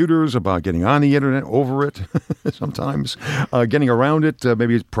computers, about getting on the internet, over it, sometimes getting around it,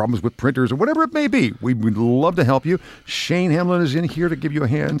 maybe problems with printers or whatever it may be. We'd love to help you. Shane Hamlin is in here to give you a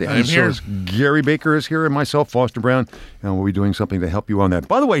hand. And so is Gary Baker is here, and myself, Foster Brown, and we'll be doing something to help you on that.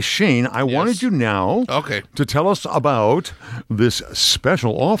 By the way, Shane, I wanted you now to tell us about this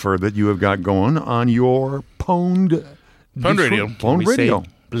special offer that you have got going on your Pwned Radio. Pwned Radio.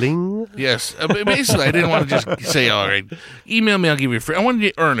 Bling. Yes. Basically, I didn't want to just say, all right, email me, I'll give you a free. I wanted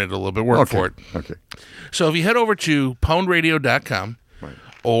you to earn it a little bit, work for it. Okay. So if you head over to pwndradio.com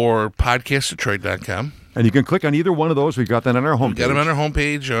or podcastdetroit.com. And you can click on either one of those. We've got that on our homepage. We've got them on our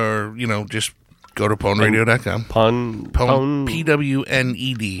homepage, or, just go to pwndradio.com. Pwned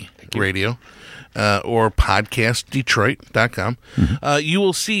radio. Or podcastdetroit.com. You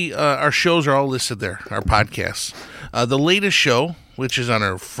will see our shows are all listed there, our podcasts. The latest show, which is on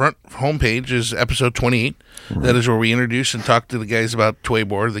our front homepage, is episode 28. Right. That is where we introduce and talk to the guys about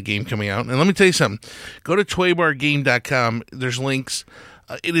Toyboard, the game coming out. And let me tell you something. Go to toyboardgame.com. There's links.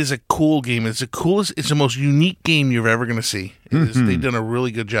 It is a cool game. It's the most unique game you're ever going to see. They've done a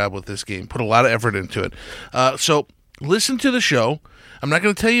really good job with this game. Put a lot of effort into it. So listen to the show. I'm not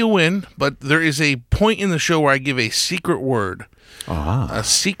going to tell you when, but there is a point in the show where I give a secret word. A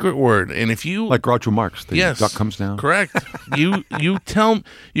secret word. And if you... Like Groucho Marx, the duck comes down. Correct. You can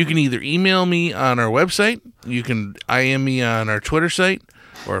either email me on our website, you can IM me on our Twitter site,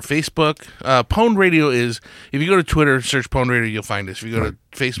 or Facebook. Pwned Radio is... If you go to Twitter, search Pwned Radio, you'll find us. If you go to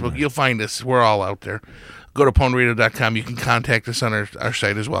Facebook, you'll find us. We're all out there. Go to pwndradio.com. You can contact us on our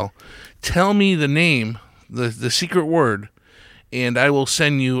site as well. Tell me the name, the secret word, and I will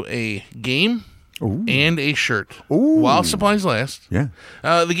send you a game and a shirt while supplies last. Yeah.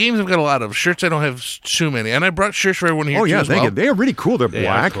 The games I've got a lot of. Shirts I don't have too many. And I brought shirts for everyone here as well. They are really cool. They're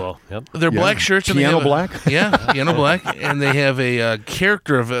black. Cool. Yep. They're black shirts. Piano black? Piano black. And they have a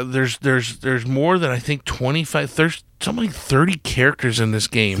character of... There's more than, I think, 25... There's something like 30 characters in this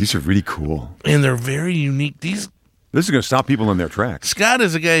game. These are really cool. And they're very unique. This is going to stop people in their tracks. Scott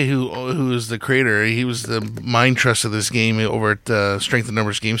is a guy who is the creator. He was the mind trust of this game over at Strength in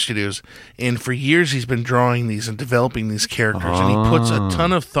Numbers Game Studios. And for years, he's been drawing these and developing these characters. And he puts a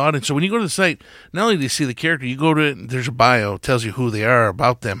ton of thought in. So when you go to the site, not only do you see the character, you go to it, there's a bio. It tells you who they are,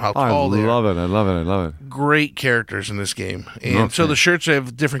 about them, how tall they are. I love it. Great characters in this game. And so the shirts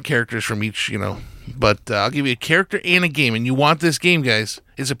have different characters from each, But I'll give you a character and a game. And you want this game, guys.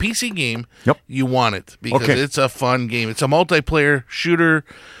 It's a PC game. Yep. You want it because it's a fun game. It's a multiplayer shooter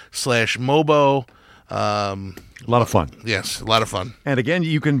 / MOBO. A lot of fun. Yes, a lot of fun. And again,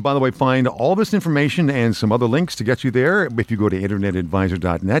 you can, by the way, find all this information and some other links to get you there. If you go to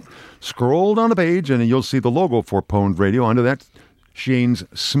internetadvisor.net, scroll down the page, and you'll see the logo for Pwned Radio. Under that, Shane's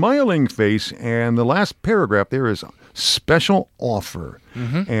smiling face, and the last paragraph there is special offer.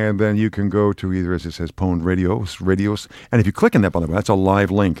 And then you can go to either, as it says, Pwned Radios. And if you click on that, by the way, that's a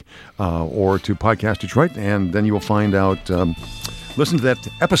live link, or to Podcast Detroit, and then you will find out, listen to that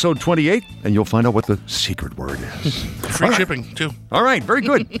episode 28, and you'll find out what the secret word is. Free shipping, too. All right, very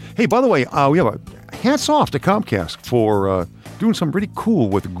good. Hey, by the way, we have a hats off to Comcast for doing some pretty cool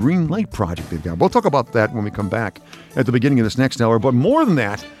with the Green Light project they've got. We'll talk about that when we come back at the beginning of this next hour. But more than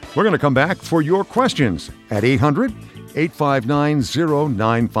that, we're going to come back for your questions at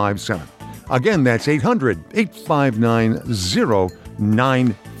 800-859-0957. Again, that's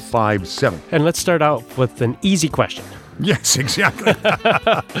 800-859-0957. And let's start out with an easy question. Yes, exactly.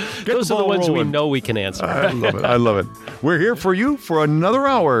 Those are the ones we know we can answer. I love it. We're here for you for another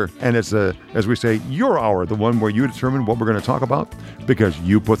hour. And it's, as we say, your hour, the one where you determine what we're going to talk about because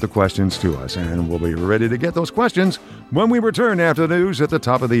you put the questions to us. And we'll be ready to get those questions when we return after the news at the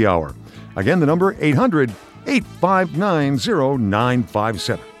top of the hour. Again, the number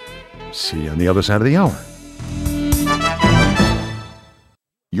 800-859-0957. See you on the other side of the hour.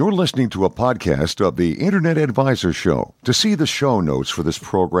 You're listening to a podcast of the Internet Advisor Show. To see the show notes for this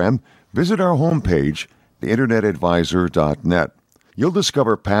program, visit our homepage, theinternetadvisor.net. You'll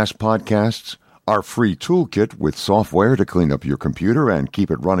discover past podcasts, our free toolkit with software to clean up your computer and keep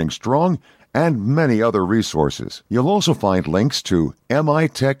it running strong, and many other resources. You'll also find links to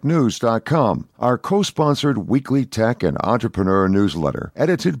mitechnews.com, our co-sponsored weekly tech and entrepreneur newsletter,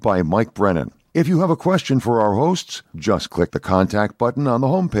 edited by Mike Brennan. If you have a question for our hosts, just click the contact button on the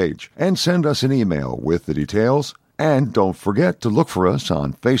homepage and send us an email with the details. And don't forget to look for us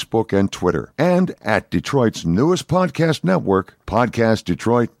on Facebook and Twitter, and at Detroit's newest podcast network,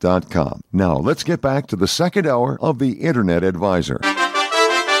 podcastdetroit.com. Now, let's get back to the second hour of the Internet Advisor.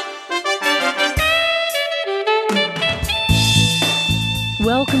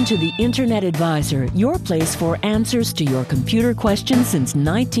 Welcome to the Internet Advisor, your place for answers to your computer questions since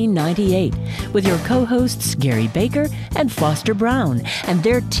 1998, with your co-hosts Gary Baker and Foster Brown, and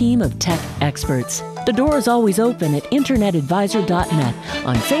their team of tech experts. The door is always open at internetadvisor.net,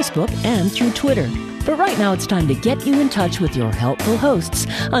 on Facebook and through Twitter. But right now it's time to get you in touch with your helpful hosts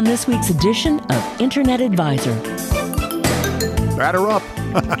on this week's edition of Internet Advisor. Batter up.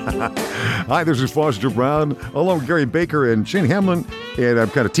 Hi, this is Foster Brown, along with Gary Baker and Shane Hamlin. And I'm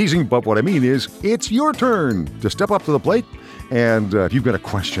kind of teasing, but what I mean is it's your turn to step up to the plate. And if you've got a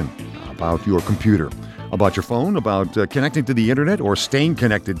question about your computer, about your phone, about connecting to the internet or staying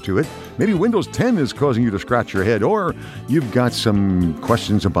connected to it, maybe Windows 10 is causing you to scratch your head, or you've got some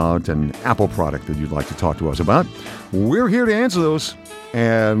questions about an Apple product that you'd like to talk to us about, we're here to answer those.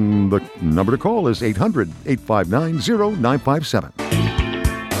 And the number to call is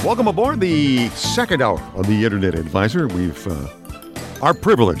 800-859-0957. Welcome aboard the second hour of the Internet Advisor. We've are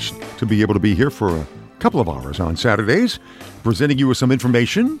privileged to be able to be here for a couple of hours on Saturdays, presenting you with some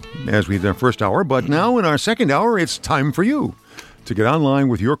information as we did our first hour. But now in our second hour, it's time for you to get online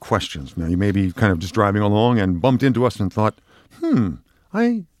with your questions. Now, you may be kind of just driving along and bumped into us and thought,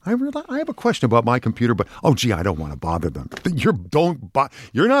 I have a question about my computer, but I don't want to bother them. You're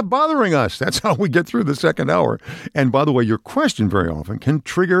not bothering us. That's how we get through the second hour. And by the way, your question very often can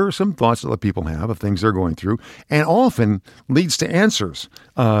trigger some thoughts that other people have of things they're going through, and often leads to answers.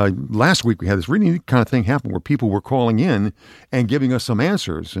 Last week we had this really neat kind of thing happen where people were calling in and giving us some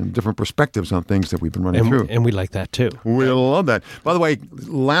answers and different perspectives on things that we've been running through. And we like that too. We love that. By the way,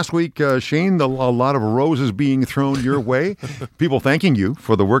 last week, Shane, a lot of roses being thrown your way. People thanking you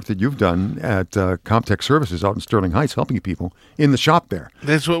for the work that you've done at Comtech Services out in Sterling Heights, helping people in the shop there.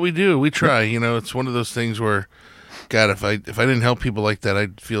 That's what we do. We try. It's one of those things where, God, if I didn't help people like that,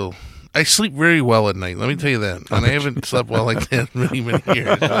 I'd feel. I sleep very well at night. Let me tell you that, and I haven't slept well like that in many, many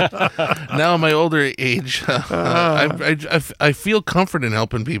years. Now, in my older age, I feel comfort in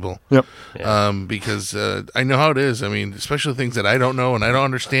helping people. Yep. Because I know how it is. I mean, especially things that I don't know and I don't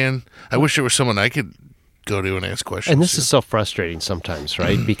understand. I wish there was someone I could go to and ask questions. And this is so frustrating sometimes,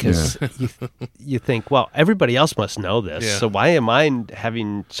 right? Because you think, well, everybody else must know this, so why am I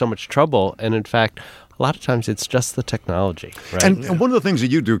having so much trouble? And in fact, a lot of times it's just the technology, right? And one of the things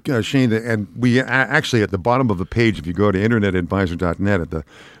that you do, Shane, and we actually at the bottom of the page, if you go to internetadvisor.net, at the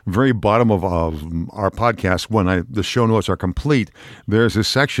very bottom of our podcast, when the show notes are complete, there's a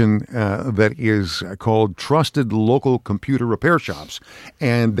section that is called Trusted Local Computer Repair Shops.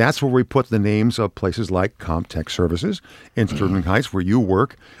 And that's where we put the names of places like Comtech Services in Sterling Heights, where you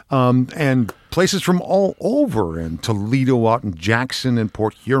work, and places from all over, and Toledo out in Jackson and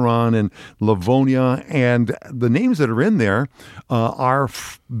Port Huron and Livonia. And the names that are in there are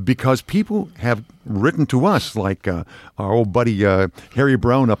because people have written to us, like our old buddy Harry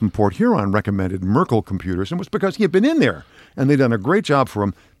Brown up in Port Huron recommended Merkel computers, and it was because he had been in there and they've done a great job for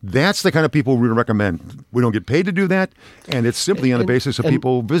him. That's the kind of people we recommend. We don't get paid to do that, and it's simply on the basis of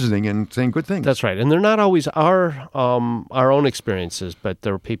people visiting and saying good things. That's right, and they're not always our own experiences, but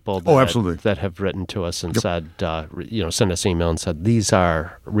there are people that have written to us and said, send us an email and said, these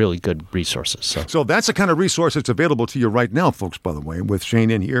are really good resources. So that's the kind of resource that's available to you right now, folks, by the way, with Shane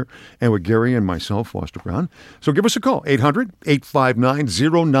in here and with Gary and myself, Foster Brown. So give us a call,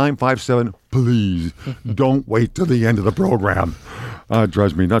 800-859-0957. Please don't wait till the end of the program. It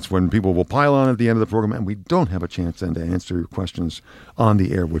drives me nuts when people will pile on at the end of the program and we don't have a chance then to answer your questions on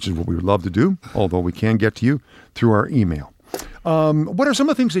the air, which is what we would love to do, although we can get to you through our email. What are some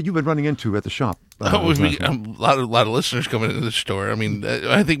of the things that you've been running into at the shop? A lot of listeners coming into the store. I mean,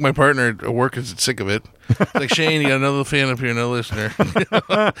 I think my partner at work is sick of it. It's like, Shane, you got another fan up here, another listener.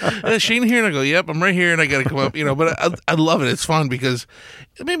 Shane here, and I go, yep, I'm right here, and I got to come up. But I love it. It's fun because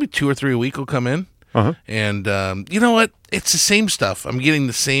maybe 2 or 3 a week will come in. And you know what? It's the same stuff. I'm getting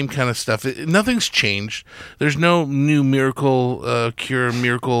the same kind of stuff. Nothing's changed. There's no new miracle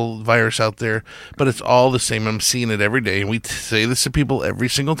virus out there, but it's all the same. I'm seeing it every day. And we say this to people every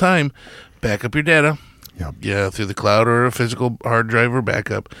single time. Back up your data. Yeah, through the cloud or a physical hard drive or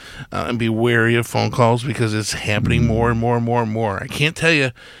backup. And be wary of phone calls because it's happening more and more and more and more. I can't tell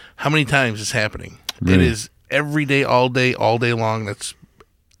you how many times it's happening. Really? It is every day, all day long. That's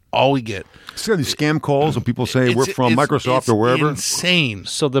all we get. See these scam calls and people say we're from Microsoft or wherever. Insane.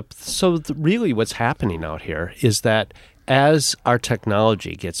 So really what's happening out here is that as our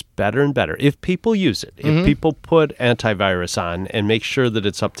technology gets better and better, if people use it, if people put antivirus on and make sure that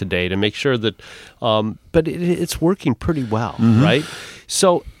it's up to date and make sure that, but it's working pretty well, right?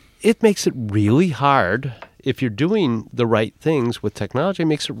 So it makes it really hard, if you're doing the right things with technology, it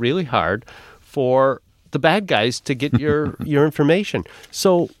makes it really hard for the bad guys to get your information.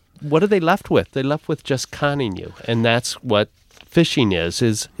 So what are they left with? They're left with just conning you, and that's what phishing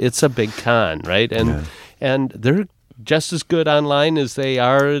is it's a big con, right? And they're just as good online as they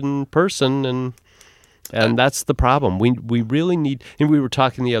are in person, and that's the problem. We really need, and we were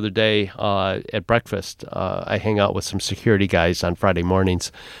talking the other day at breakfast. I hang out with some security guys on Friday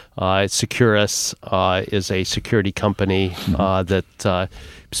mornings. Securus is a security company that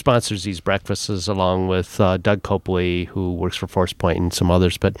sponsors these breakfasts along with Doug Copley, who works for ForcePoint, and some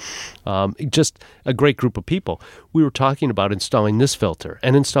others, but just a great group of people. We were talking about installing this filter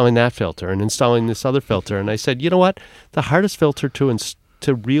and installing that filter and installing this other filter, and I said, you know what? The hardest filter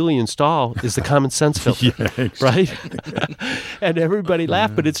to really install is the common sense filter, right? And everybody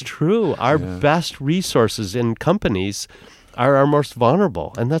laughed, but it's true. Our best resources in companies are our most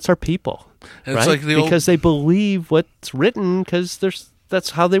vulnerable, and that's our people, and right? It's like because they believe what's written because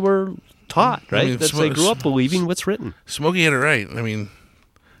that's how they were taught, right? I mean, they grew up believing what's written. Smokey had it right. I mean,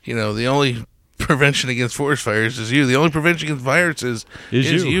 the only prevention against forest fires is you. The only prevention against viruses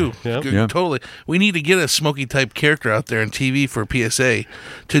is you. Yep. Totally. We need to get a Smokey type character out there on TV for PSA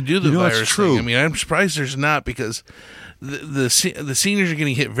to do the virus thing. I mean, I'm surprised there's not, because the seniors are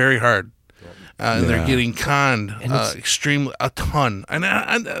getting hit very hard. And they're getting conned extremely a ton,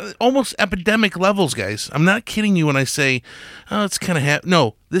 and almost epidemic levels, guys. I'm not kidding you when I say, "Oh, it's kind of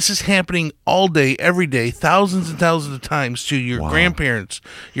no." This is happening all day, every day, thousands and thousands of times to your grandparents,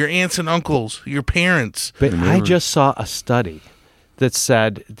 your aunts and uncles, your parents. But I just saw a study that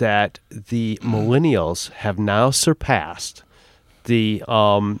said that the millennials have now surpassed the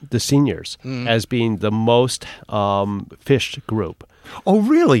seniors as being the most phished group. Oh,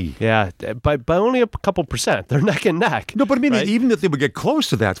 really? Yeah, by only a couple percent. They're neck and neck. No, but I mean, right? even if they would get close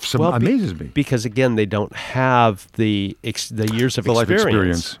to that, amazes me. Because, again, they don't have the years of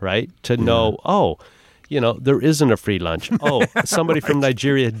experience, right? To know, there isn't a free lunch. Oh, somebody from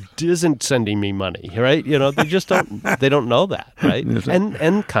Nigeria isn't sending me money, right? They just they don't know that, right?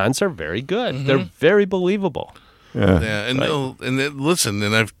 And cons are very good. They're very believable. Yeah, and listen,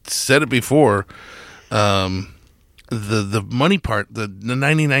 and I've said it before, the money part, the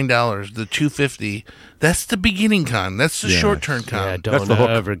 $99, the $250, that's the beginning con. That's the short-term con. Yeah, don't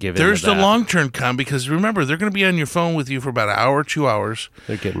ever give in. There's the long-term con, because remember, they're going to be on your phone with you for about an hour, 2 hours.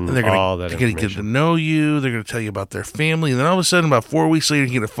 They're getting all that information. They're going to get to know you. They're going to tell you about their family. And then all of a sudden, about 4 weeks later,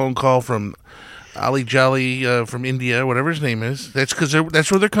 you get a phone call from Ali Jolly from India, whatever his name is. That's because that's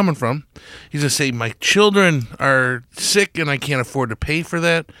where they're coming from. He's going to say, my children are sick and I can't afford to pay for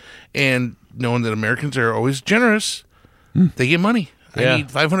that. And knowing that Americans are always generous, they get money. I need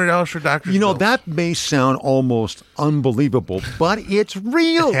 $500 for doctor's bills. That may sound almost unbelievable, but it's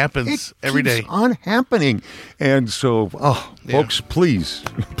real. It happens every day. It's on happening. And so, folks, please,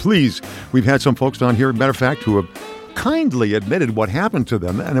 we've had some folks down here, matter of fact, who have kindly admitted what happened to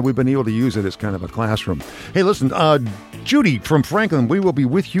them, and we've been able to use it as kind of a classroom. Hey, listen, Judy from Franklin, we will be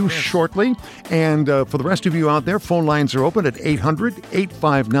with you shortly. And for the rest of you out there, phone lines are open at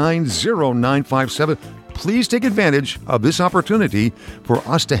 800-859-0957. Please take advantage of this opportunity for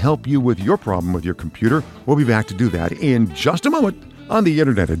us to help you with your problem with your computer. We'll be back to do that in just a moment on the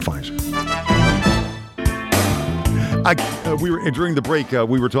Internet Advisor. During the break,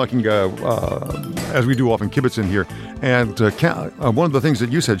 we were talking, as we do often, Kibitzen here, and one of the things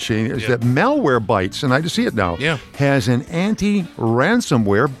that you said, Shane, is that Malware Bytes, and I just see it now, has an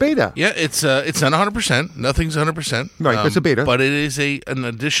anti-ransomware beta. Yeah, it's not 100%. Nothing's 100%. Right, it's a beta. But it is an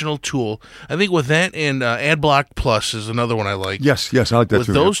additional tool. I think with that and AdBlock Plus is another one I like. Yes, I like that with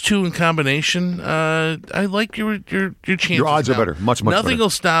too. With those two in combination, I like your chances. Your odds are better, much better. Nothing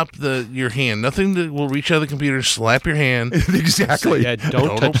will stop your hand. Nothing that will reach out of the computer, slap your hand. Exactly. Yeah,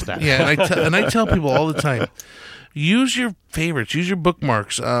 don't touch that. Yeah, and I tell people all the time, use your favorites, use your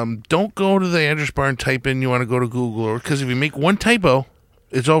bookmarks. Don't go to the address bar and type in you want to go to Google, because if you make one typo,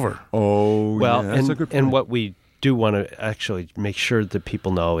 it's over. Oh, well, that's a good point. And what we do want to actually make sure that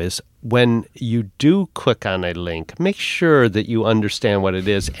people know is when you do click on a link, make sure that you understand what it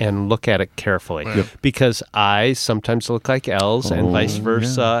is and look at it carefully. Right. Because I's sometimes look like L's and vice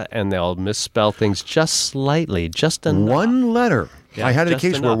versa, and they'll misspell things just slightly, just enough. One letter. Yeah, I had a just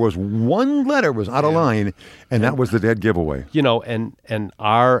case where enough. it was one letter was out of line, and that was the dead giveaway. You know, and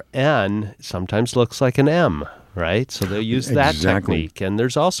RN sometimes looks like an M, right? So they'll use that technique. And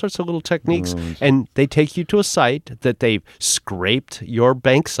there's all sorts of little techniques. And they take you to a site that they've scraped your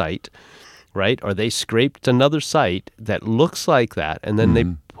bank site, right? Or they scraped another site that looks like that. And then they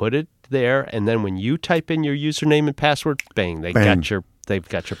put it there. And then when you type in your username and password, bang, they've got your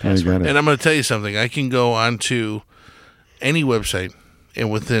password. And I'm going to tell you something. I can go onto any website and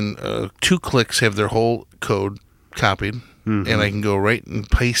within 2 clicks have their whole code copied. And I can go right and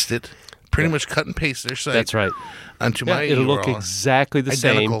paste it. Pretty much cut and paste their site. That's right. Onto my it'll URL. look exactly the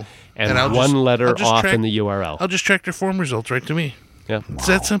Identical. same, and I'll one letter I'll just off track- in the URL. I'll just track their form results right to me. Yeah, It's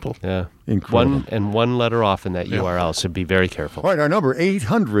that simple. yeah. Incredible. One letter off in that URL. So be very careful. All right, our number,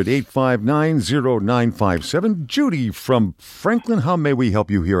 800-859-0957. Judy from Franklin, how may we help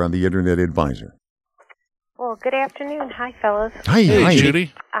you here on the Internet Advisor? Well, good afternoon. Hi, fellas. Hi, Hey,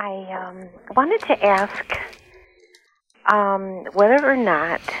 Judy. I wanted to ask whether or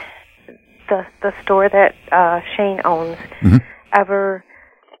not the store that Shane owns ever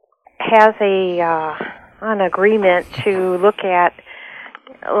has an agreement to look at,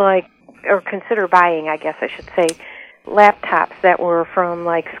 like, or consider buying, I guess I should say, laptops that were from,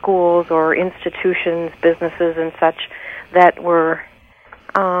 like, schools or institutions, businesses and such, that were,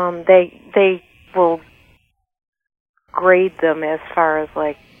 they will grade them as far as,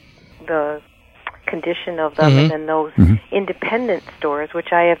 like, the condition of them, and then those independent stores,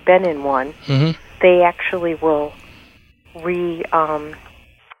 which I have been in one, they actually will refurbish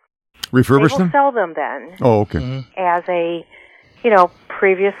they will them? sell them then Oh, okay. as a,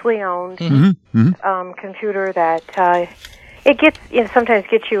 previously owned computer that it gets, sometimes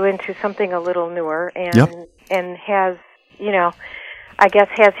gets you into something a little newer and and has, I guess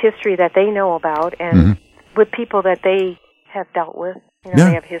has history that they know about and with people that they have dealt with,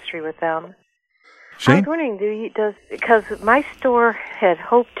 they have history with them. Shane? I was wondering, because my store had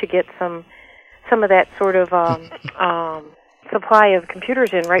hoped to get some of that sort of supply of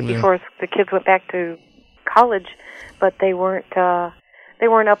computers in right before the kids went back to college, but they weren't up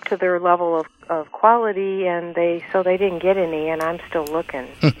to their level of quality, and so they didn't get any, and I'm still looking.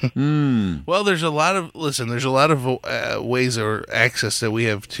 Well, there's a lot of ways or access that we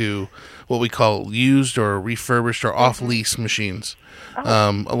have to what we call used or refurbished or off-lease machines.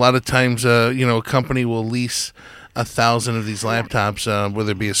 A lot of times, a company will lease 1,000 of these laptops,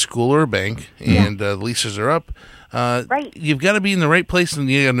 whether it be a school or a bank, and the leases are up. Right. You've got to be in the right place,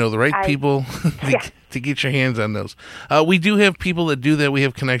 and you got to know the right people to get your hands on those. We do have people that do that. We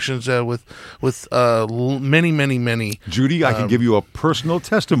have connections with many. Judy, I can give you a personal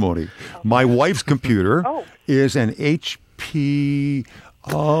testimony. My wife's computer is an HP.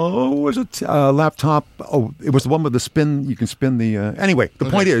 Was it laptop? Oh, it was the one with the spin. You can spin the. Anyway,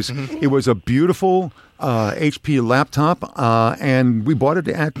 the point is, it was a beautiful HP laptop, and we bought it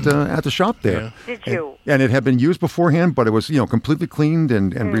at the shop there. Yeah. Did you? And it had been used beforehand, but it was completely cleaned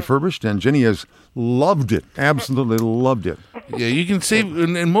and refurbished. And Jenny has loved it, absolutely loved it. Yeah, you can save.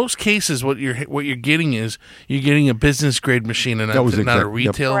 In most cases, what you're getting is you're getting a business grade machine and not a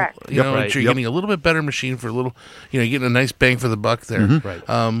retail. Correct. You're getting a little bit better machine for a little. You're getting a nice bang for the buck there. Right.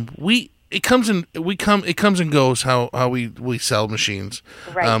 It comes and goes how we sell machines.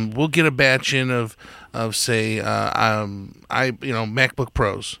 Right. We'll get a batch in of say MacBook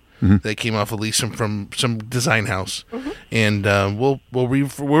Pros. They came off a lease from some design house, and we're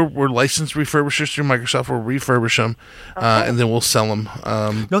licensed refurbishers through Microsoft. We'll refurbish them, and then we'll sell them.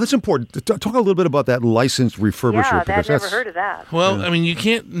 No, that's important. Talk a little bit about that licensed refurbisher. Yeah, I've never heard of that. Well, I mean, you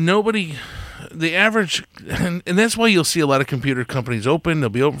can't. Nobody. The average, and that's why you'll see a lot of computer companies open. They'll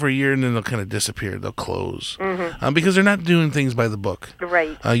be open for a year, and then they'll kind of disappear. They'll close because they're not doing things by the book.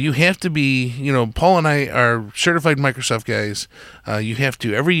 Right. You have to be, Paul and I are certified Microsoft guys. You have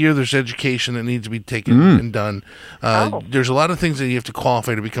to, every year there's education that needs to be taken and done. There's a lot of things that you have to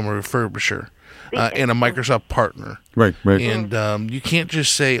qualify to become a refurbisher. And a Microsoft partner. Right. And you can't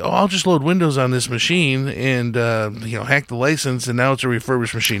just say, I'll just load Windows on this machine and, hack the license, and now it's a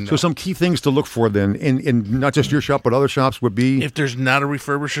refurbished machine. So some key things to look for then, in not just your shop, but other shops would be? If there's not a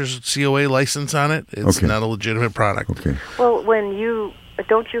refurbisher's COA license on it, it's not a legitimate product. Okay. Well,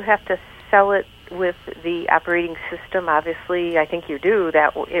 don't you have to sell it with the operating system? Obviously, I think you do,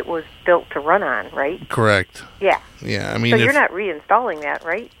 that it was built to run on, right? Correct. Yeah. Yeah, I mean... So you're not reinstalling that,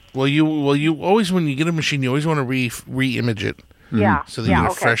 right? Well, you always, when you get a machine, you always want to re-image it. Yeah. So that you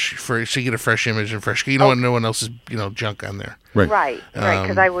get a fresh image and fresh. You don't want no one else's junk on there. Right.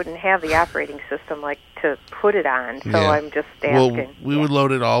 Because I wouldn't have the operating system to put it on. So I'm just asking. Well, we would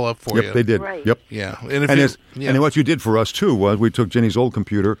load it all up for you. Yep, they did. Right. Yep. Yeah. And what you did for us too was we took Jenny's old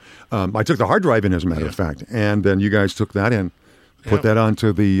computer. I took the hard drive in, as a matter of fact, and then you guys took that in. Put that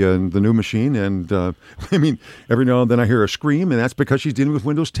onto the new machine, and I mean, every now and then I hear a scream, and that's because she's dealing with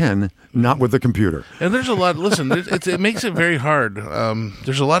Windows 10, not with the computer. And there's a lot. Listen, it makes it very hard.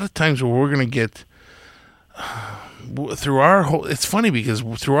 There's a lot of times where we're going to get through our. It's funny because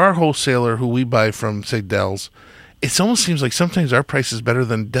through our wholesaler, who we buy from, say, Dell's, it almost seems like sometimes our price is better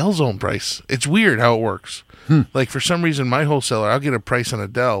than Dell's own price. It's weird how it works. Like for some reason, my wholesaler, I'll get a price on a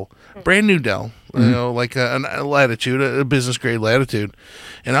Dell, brand new Dell. Like a Latitude, a business grade Latitude,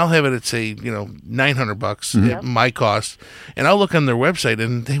 and I'll have it at say $900 at my cost, and I'll look on their website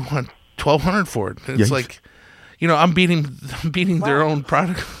and they want $1,200 for it. And it's like, I'm beating their own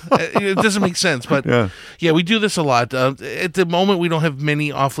product. It doesn't make sense, but we do this a lot. At the moment, we don't have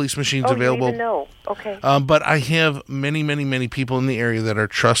many off-lease machines available. You even know. Okay. But I have many, many, many people in the area that are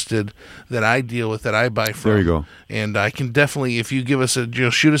trusted, that I deal with, that I buy from. There you go. And I can definitely, if you give us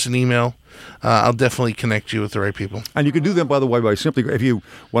shoot us an email, I'll definitely connect you with the right people. And you can do that, by the way, by simply, if you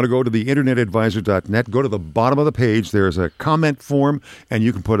want to go to the internetadvisor.net, go to the bottom of the page. There's a comment form, and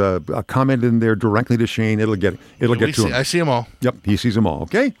you can put a comment in there directly to Shane. It'll get to him. I see them all. Yep, he sees them all.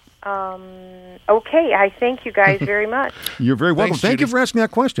 Okay. Okay, I thank you guys very much. You're very welcome. Thanks, Thank Judy. you for asking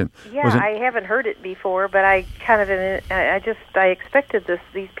that question. Yeah, I haven't heard it before, but I expected this.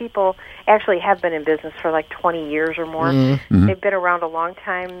 These people actually have been in business for like 20 years or more. Mm-hmm. They've been around a long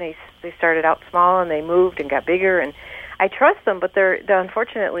time. They started out small and they moved and got bigger, and I trust them. But they're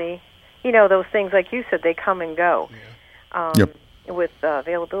unfortunately, those things like you said, they come and go. Yep. With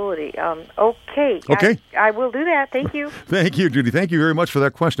availability. Okay. I will do that. Thank you. Thank you, Judy. Thank you very much for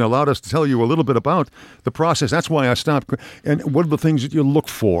that question. It allowed us to tell you a little bit about the process. That's why I stopped. And what are the things that you look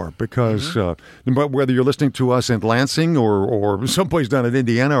for? Because whether you're listening to us in Lansing or someplace down in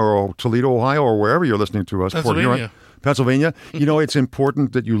Indiana or Toledo, Ohio, or wherever you're listening to us, Pennsylvania, it's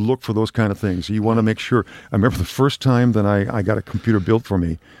important that you look for those kind of things. You want to make sure. I remember the first time that I got a computer built for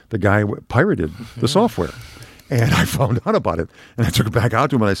me, the guy pirated the software. And I found out about it, and I took it back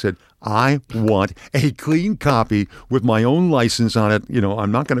out to him, and I said, I want a clean copy with my own license on it.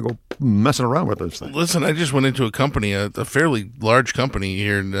 I'm not going to go messing around with this thing. Listen, I just went into a company, a fairly large company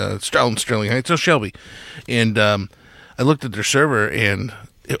here in Sterling Heights, Shelby, and I looked at their server, and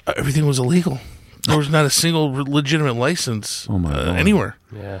everything was illegal. There was not a single legitimate license anywhere.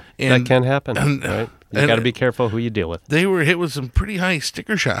 Yeah, and that can happen, right? You got to be careful who you deal with. They were hit with some pretty high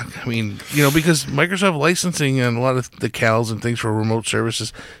sticker shock. I mean, because Microsoft licensing and a lot of the CALs and things for remote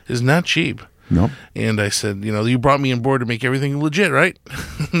services is not cheap. No. And I said, you brought me on board to make everything legit, right?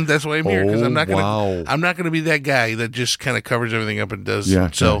 That's why I'm here, because I'm not going to be that guy that just kind of covers everything up and does.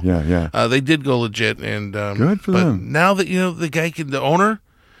 Yeah. So yeah. They did go legit, and good for them. Now that the owner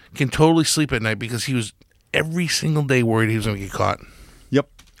can totally sleep at night because he was every single day worried he was going to get caught. Yep.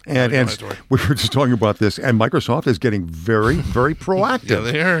 And we were just talking about this, and Microsoft is getting very, very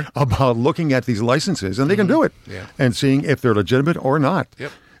proactive they are. about looking at these licenses, and they can do it, and seeing if they're legitimate or not.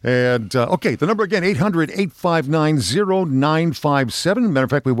 Yep. And, the number again, 800-859-0957. Matter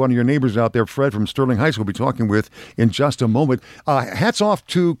of fact, we have one of your neighbors out there, Fred from Sterling Heights, we'll be talking with in just a moment. Hats off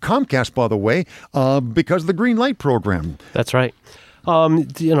to Comcast, by the way, because of the Green Light program. That's right.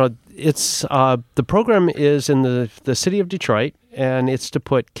 It's the program is in the city of Detroit, and it's to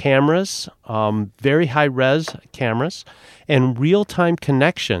put cameras, very high-res cameras, and real-time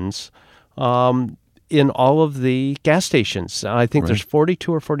connections in all of the gas stations. I think there's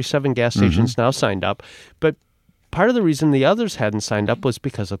 42 or 47 gas stations now signed up, but part of the reason the others hadn't signed up was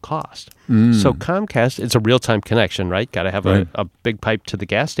because of cost. So Comcast, it's a real-time connection, right? Got to have a big pipe to the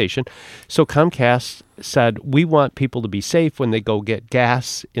gas station. So Comcast said, we want people to be safe when they go get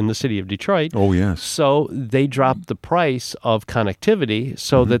gas in the city of Detroit. Oh, yes. So they dropped the price of connectivity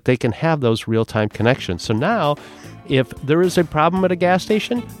so that they can have those real-time connections. So now, if there is a problem at a gas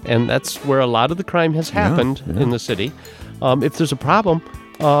station, and that's where a lot of the crime has happened in the city, if there's a problem,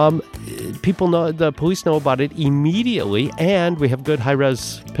 the police know about it immediately, and we have good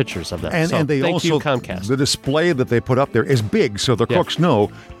high-res pictures of that. And they thank also, you, Comcast. The display that they put up there is big, so the crooks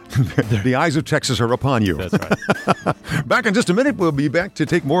know the eyes of Texas are upon you. That's right. Back in just a minute, we'll be back to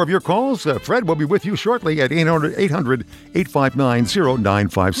take more of your calls. Fred will be with you shortly at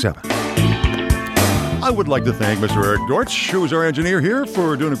 800-859-0957. I would like to thank Mr. Eric Dortch, who's our engineer here,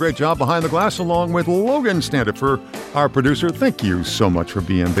 for doing a great job behind the glass, along with Logan Standard for our producer. Thank you so much for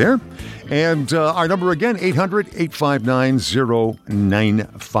being there. And our number again,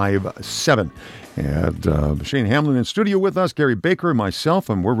 800-859-0957. And Shane Hamlin in studio with us, Gary Baker and myself,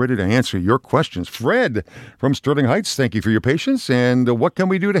 and we're ready to answer your questions. Fred from Sterling Heights, thank you for your patience. And what can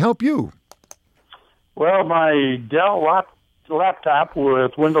we do to help you? Well, my Dell laptop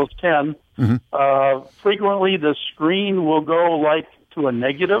with Windows 10, frequently the screen will go like to a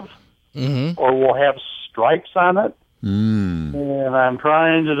negative, or will have stripes on it. And I'm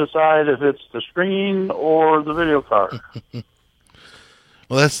trying to decide if it's the screen or the video card.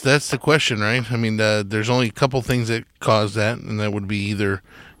 Well, that's the question, right? I mean, there's only a couple things that cause that, and that would be either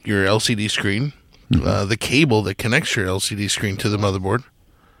your LCD screen, the cable that connects your LCD screen to the motherboard.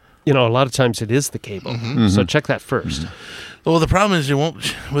 A lot of times it is the cable, so check that first. Well, the problem is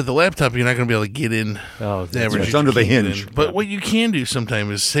with the laptop, you're not going to be able to get in. Oh, it's under the hinge. But what you can do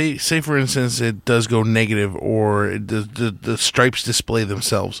sometimes is say for instance, it does go negative, or the stripes display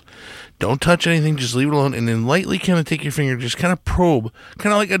themselves. Don't touch anything, just leave it alone, and then lightly kind of take your finger, just kind of probe,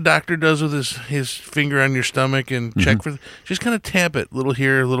 kind of like a doctor does with his finger on your stomach, and check for, just kind of tap it, little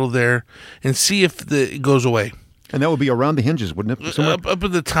here, little there, and see if it goes away. And that would be around the hinges, wouldn't it? Up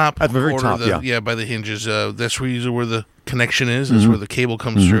at the top. At the very top, yeah, by the hinges. That's where the connection is. That's where the cable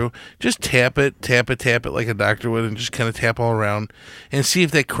comes through. Just tap it like a doctor would, and just kind of tap all around and see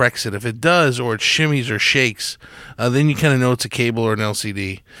if that corrects it. If it does, or it shimmies or shakes, then you kind of know it's a cable or an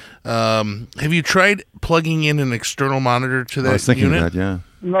LCD. Have you tried plugging in an external monitor to that unit? I was thinking of that, yeah.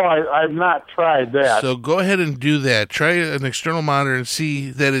 No, I've not tried that. So go ahead and do that. Try an external monitor and see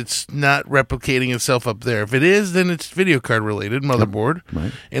that it's not replicating itself up there. If it is, then it's video card related, motherboard.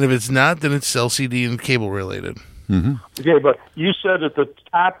 Right. And if it's not, then it's LCD and cable related. Okay, but you said at the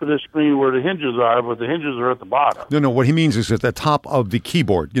top of the screen where the hinges are, but the hinges are at the bottom. No, what he means is at the top of the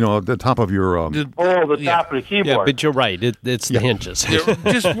keyboard, the top of your... the top of the keyboard. Yeah, but you're right. It's the hinges.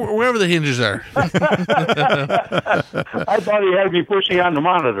 Just wherever the hinges are. I thought he had me pushing on the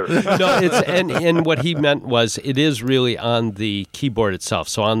monitor. No, and what he meant was it is really on the keyboard itself,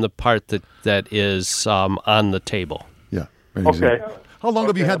 so on the part that is on the table. Yeah. Okay. How long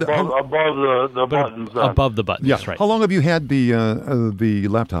have you had above the buttons? Above the buttons, yeah. Right. How long have you had the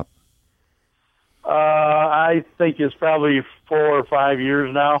laptop? I think it's probably 4 or 5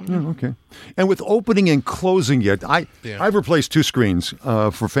 years now. Oh, okay. And with opening and closing it, I've replaced 2 screens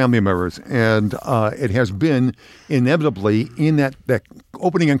for family members, and it has been inevitably in that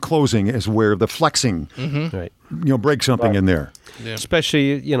opening and closing is where the flexing, right, breaks something in there. Yeah.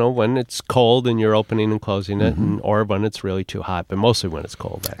 Especially, when it's cold and you're opening and closing it, or when it's really too hot, but mostly when it's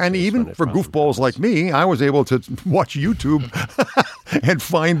cold. Actually, and even for goofballs like me, I was able to watch YouTube and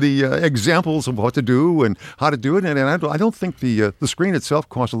find the examples of what to do and how to do it. And I don't think the screen itself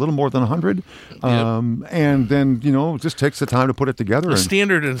costs a little more than $100. And then, it just takes the time to put it together.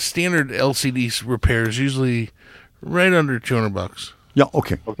 Standard LCD repair is usually right under $200. Yeah,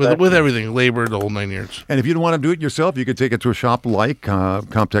 okay. With everything, labor, the whole 9 yards. And if you don't want to do it yourself, you could take it to a shop like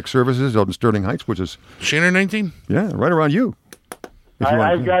Comtech Services out in Sterling Heights, which is... Shaner 19? Yeah, right around you.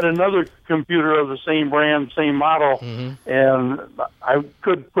 I've got another computer of the same brand, same model, and I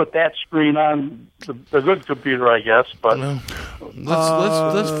could put that screen on the good computer, I guess. But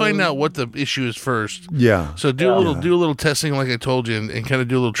let's find out what the issue is first. Yeah. So do a little testing, like I told you, and kind of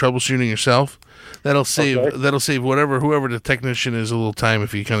do a little troubleshooting yourself. That'll save whoever the technician is a little time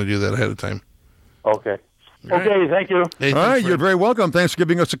if you kind of do that ahead of time. Okay. Okay, thank you. Hey, all right, you're very welcome. Thanks for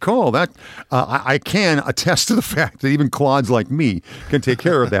giving us a call. That I can attest to the fact that even clods like me can take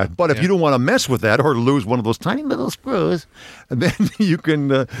care of that. But if you don't want to mess with that or lose one of those tiny little screws, then you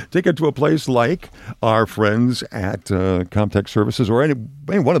can take it to a place like our friends at Comtech Services or any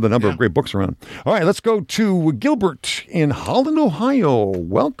one of the number of great books around. All right, let's go to Gilbert in Holland, Ohio.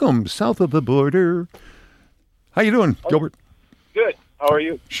 Welcome, south of the border. How you doing, Gilbert? Good. How are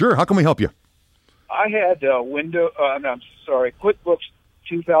you? Sure. How can we help you? I had QuickBooks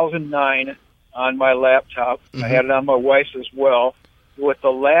 2009 on my laptop. I had it on my wife's as well. With the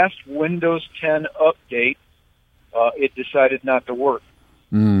last Windows 10 update, it decided not to work.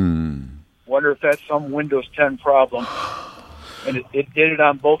 Wonder if that's some Windows 10 problem. And it did it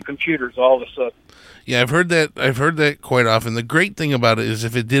on both computers all of a sudden. Yeah, I've heard that quite often. The great thing about it is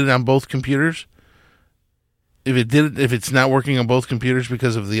if it did it on both computers, if it's not working on both computers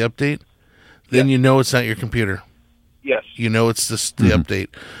because of the update, then you know it's not your computer. Yes. You know it's the update.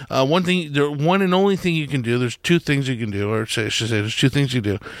 One and only thing you can do, there's 2 things you can do, or I should say there's 2 things you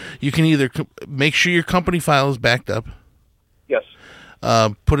do. You can either make sure your company file is backed up. Yes.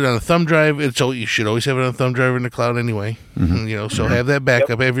 put it on a thumb drive. You should always have it on a thumb drive in the cloud anyway. So have that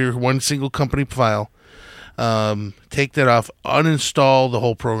backup. Have your one single company file. Take that off, uninstall the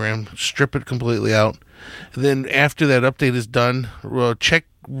whole program, strip it completely out. Then after that update is done, run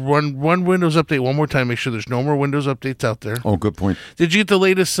Windows Update one more time. Make sure there's no more Windows updates out there. Oh, good point. Did you get the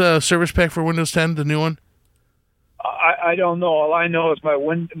latest service pack for Windows 10, the new one? I don't know. All I know is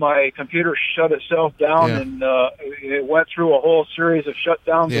my computer shut itself down, and it went through a whole series of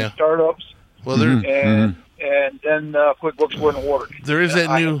shutdowns and startups. Well, and then QuickBooks wouldn't work. There is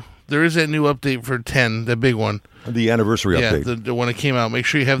that new update for 10, the big one. The anniversary update. Yeah, the one that came out. Make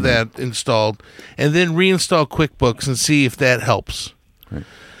sure you have that installed, and then reinstall QuickBooks and see if that helps.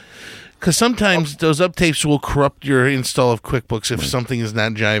 Because sometimes those updates will corrupt your install of QuickBooks if something is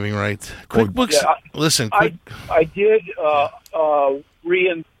not jiving right. QuickBooks, I did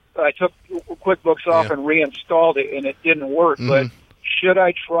I took QuickBooks off and reinstalled it, and it didn't work. But should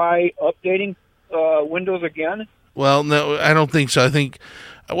I try updating Windows again? Well, no, I don't think so. I think,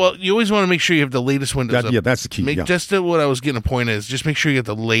 you always want to make sure you have the latest Windows. Yeah, that's the key. Just what I was getting a point is, just make sure you get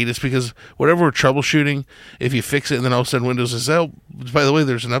the latest, because whatever we're troubleshooting, if you fix it and then all of a sudden Windows says, oh, by the way,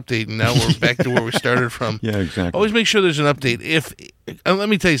 there's an update, and now we're back to where we started from. Yeah, exactly. Always make sure there's an update. Let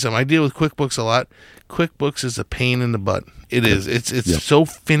me tell you something. I deal with QuickBooks a lot. QuickBooks is a pain in the butt. It is. It's so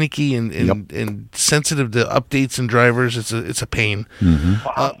finicky and sensitive to updates and drivers. It's a pain.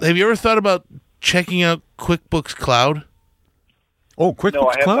 Have you ever thought about checking out QuickBooks Cloud? Oh, QuickBooks no,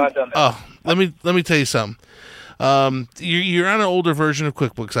 I have Cloud? not done that. Oh, let me tell you something. You're on an older version of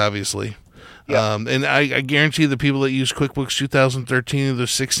QuickBooks, obviously. Yeah. And I guarantee the people that use QuickBooks 2013 or the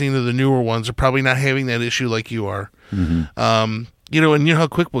 16 or the newer ones are probably not having that issue like you are. And you know how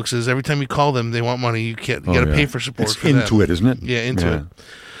QuickBooks is. Every time you call them, they want money. You got to pay for support. It's for Intuit, isn't it? Yeah, Intuit.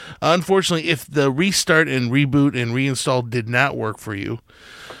 Unfortunately, if the restart and reboot and reinstall did not work for you,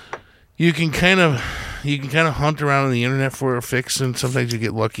 you can kind of hunt around on the internet for a fix, and sometimes you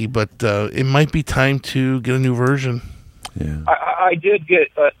get lucky. But it might be time to get a new version. Yeah, I did get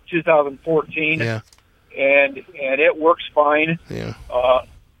 2014. Yeah, and it works fine. Yeah.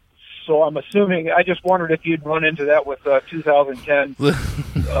 So I'm assuming. I just wondered if you'd run into that with 2010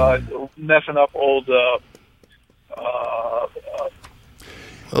 messing up old.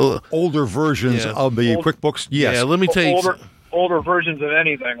 Older versions of the QuickBooks. Yes. Yeah. Let me tell you. Older versions of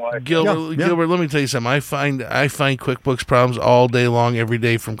anything like Gilbert, let me tell you something. I find QuickBooks problems all day long, every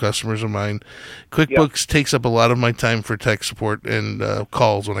day from customers of mine. QuickBooks takes up a lot of my time for tech support and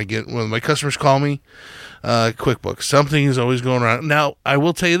calls when my customers call me. QuickBooks, something is always going around. Now, I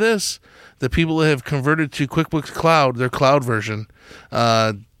will tell you this: the people that have converted to QuickBooks Cloud, their cloud version,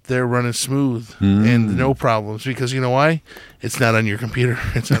 they're running smooth and no problems, because you know why? It's not on your computer;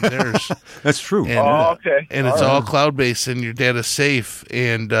 it's on theirs. That's true. And, okay. And it's all cloud based, and your data's safe,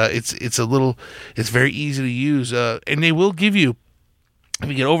 and it's very easy to use. And they will give you, if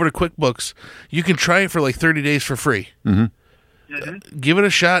you get over to QuickBooks, you can try it for like 30 days for free. Give it a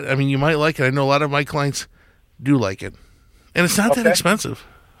shot. I mean, you might like it. I know a lot of my clients do like it, and it's not that expensive.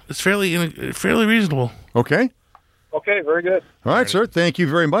 It's fairly reasonable. Okay. Okay, very good. All right, sir. Thank you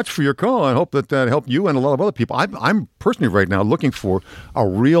very much for your call. I hope that helped you and a lot of other people. I'm personally right now looking for a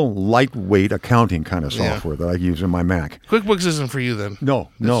real lightweight accounting kind of software that I use in my Mac. QuickBooks isn't for you then.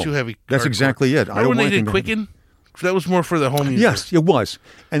 No. It's too heavy. That's exactly it. Remember when they did Quicken? That was more for the home user. Yes, it was.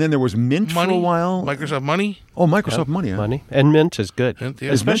 And then there was Mint for a while. Microsoft Money. Oh, Microsoft Money. Money. And Mint is good.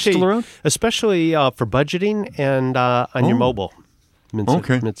 Is Mint still around? Especially for budgeting and on your mobile.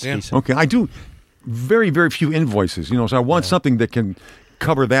 Mint's decent. Okay, I do very, very few invoices, so I want something that can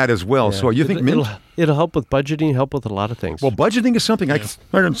cover that as well. Yeah. So you think Mint? It'll help with budgeting, help with a lot of things. Well, budgeting is something I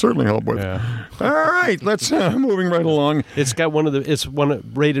can certainly help with. Yeah. All right, let's moving right along. It's got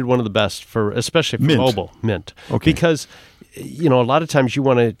rated one of the best especially for mobile Mint. Okay. Because a lot of times you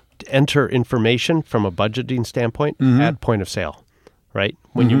want to enter information from a budgeting standpoint at point of sale, right?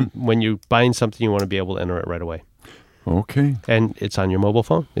 When you're buying something, you want to be able to enter it right away. Okay. And it's on your mobile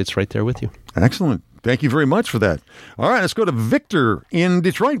phone. It's right there with you. Excellent. Thank you very much for that. All right, let's go to Victor in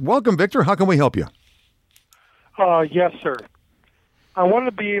Detroit. Welcome, Victor. How can we help you? Yes, sir. I want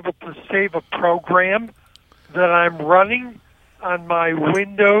to be able to save a program that I'm running on my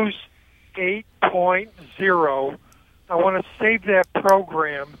Windows 8.0. I want to save that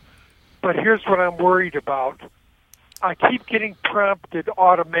program, but here's what I'm worried about. I keep getting prompted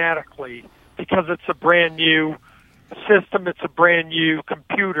automatically because it's a brand new system, it's a brand new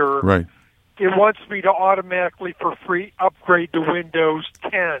computer. Right. It wants me to automatically, for free, upgrade to Windows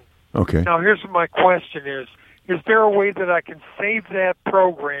 10. Okay. Now, here's what my question is. Is there a way that I can save that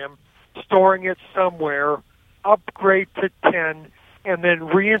program, storing it somewhere, upgrade to 10, and then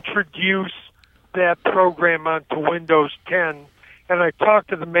reintroduce that program onto Windows 10. And I talked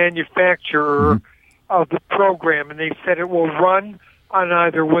to the manufacturer of the program, and they said it will run on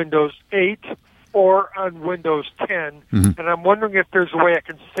either Windows 8 or on Windows 10. And I'm wondering if there's a way I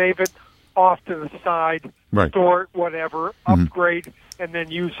can save it off to the side, store it, whatever, upgrade, and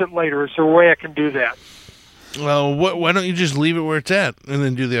then use it later. Is there a way I can do that? Well, why don't you just leave it where it's at and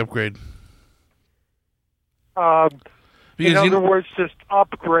then do the upgrade? In other words, just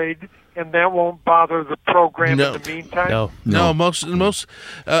upgrade, and that won't bother the program in the meantime? No. Most.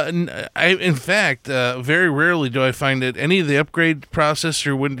 In fact, very rarely do I find that any of the upgrade process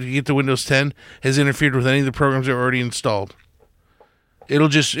or when you get to Windows 10 has interfered with any of the programs that are already installed. It'll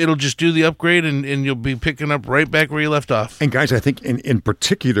just do the upgrade, and you'll be picking up right back where you left off. And guys, I think in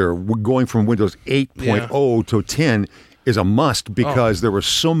particular, going from Windows 8.0 to 10 is a must because there were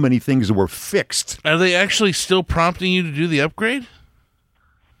so many things that were fixed. Are they actually still prompting you to do the upgrade?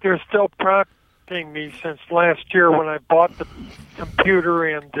 They're still prompting me since last year when I bought the computer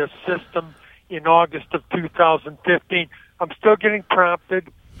and the system in August of 2015. I'm still getting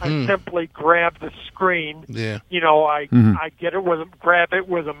prompted. I simply grab the screen. Yeah. I get it grab it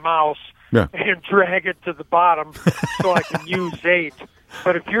with a mouse and drag it to the bottom so I can use 8.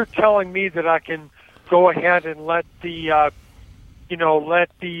 But if you're telling me that I can go ahead and let the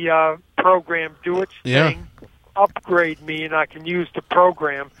program do its thing, upgrade me, and I can use the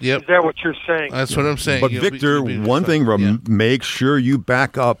program. Yep. Is that what you're saying? That's what I'm saying. But Victor, one thing, make sure you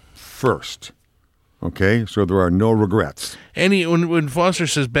back up first. Okay, so there are no regrets. When Foster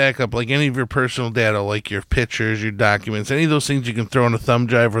says backup, like any of your personal data, like your pictures, your documents, any of those things you can throw on a thumb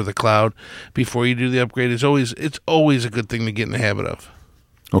drive or the cloud before you do the upgrade, it's always a good thing to get in the habit of.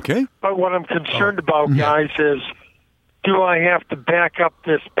 Okay. But what I'm concerned about, guys, is do I have to back up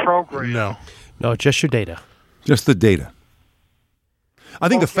this program? No, just your data. Just the data. I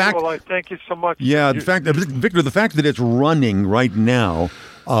think the fact. Well, I thank you so much. Yeah, Victor, the fact that it's running right now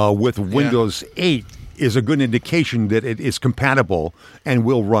with Windows 8 is a good indication that it is compatible and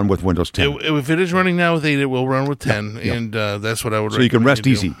will run with Windows 10. If it is running now with 8, it will run with 10, and that's what I would. So you can rest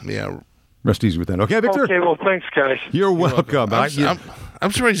easy. Yeah, rest easy with that. Okay, Victor. Okay, well, thanks, guys. You're welcome.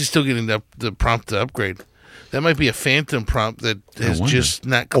 I'm surprised he's still getting the prompt to upgrade. That might be a phantom prompt that has just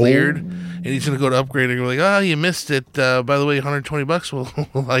not cleared, and he's going to go to upgrade, and you're like, oh, you missed it. By the way, $120 will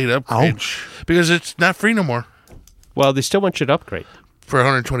allow you to upgrade. Ouch. Because it's not free no more. Well, they still want you to upgrade. For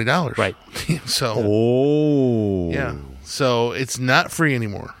 $120. Right. So. Yeah. So it's not free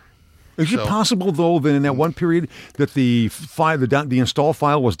anymore. Is it possible, though, that in that one period that the install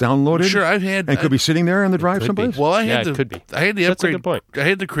file was downloaded? Sure, and could be sitting there in the drive someplace? Well, it could be. I had the That's upgrade. a good point. I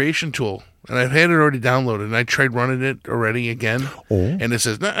had the creation tool, and I've had it already downloaded, and I tried running it already again, and it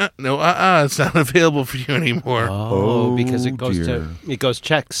says, it's not available for you anymore. Oh, because it goes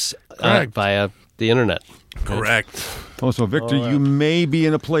checks via the internet. Correct. Oh, so Victor, you may be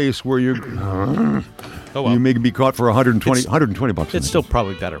in a place where you're. You may be caught for $120. It's still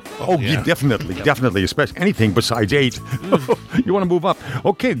probably better. Yeah, definitely, especially anything besides 8. You want to move up.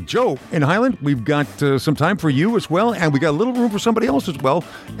 Okay, Joe in Highland, we've got some time for you as well, and we got a little room for somebody else as well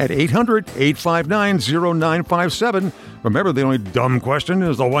at 800-859-0957. Remember, the only dumb question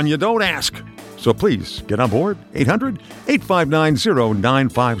is the one you don't ask. So please, get on board.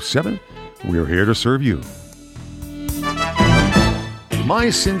 800-859-0957. We're here to serve you. My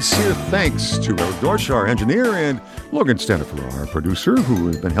sincere thanks to Eric Dorsch, our engineer, and Logan Stenifer, our producer, who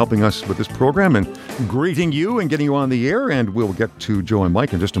has been helping us with this program and greeting you and getting you on the air. And we'll get to Joe and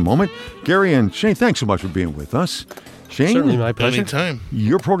Mike in just a moment. Gary and Shane, thanks so much for being with us. Shane, certainly my pleasure. Anytime.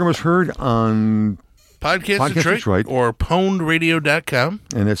 Your program is heard on Podcast Detroit or pwnradio.com.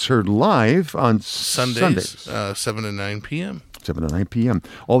 And it's heard live on Sundays. 7 to 9 p.m. 7 to 9 p.m.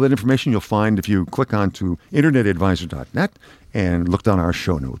 All that information you'll find if you click on to internetadvisor.net and look down our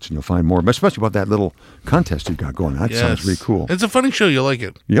show notes, and you'll find more, especially about that little contest you got going on. That sounds really cool. It's a funny show. You'll like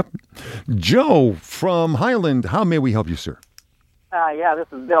it. Yep. Joe from Highland, how may we help you, sir? Yeah, this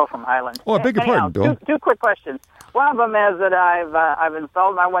is Bill from Highland. Oh, I beg your pardon, Bill. Two quick questions. One of them is that I've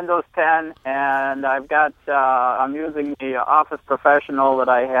installed my Windows 10, and I've got I'm using the Office Professional that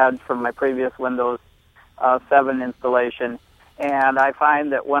I had from my previous Windows 7 installation, and I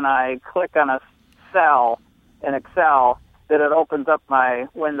find that when I click on a cell in Excel, that it opens up my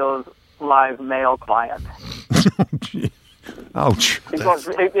Windows Live Mail client. Ouch. Because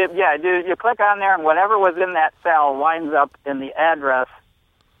you click on there, and whatever was in that cell winds up in the address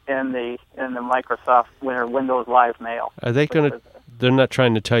in the Microsoft Windows Live Mail. Are they going to? They're not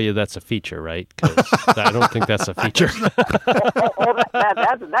trying to tell you that's a feature, right? Because I don't think that's a feature. That's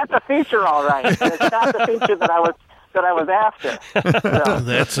a feature, all right. It's not the feature that I was that I was after.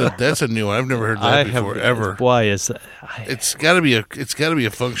 So. That's a new one. I've never heard that before ever. Why is that? It's got to be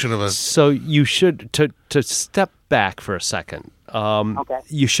a function of a. So you should to step back for a second. Okay.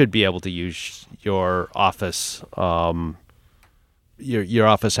 You should be able to use your Office your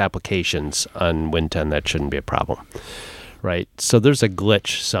Office applications on Win 10. That shouldn't be a problem. Right, so there's a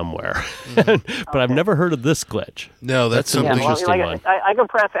glitch somewhere, but I've never heard of this glitch. No, that's an interesting one. I can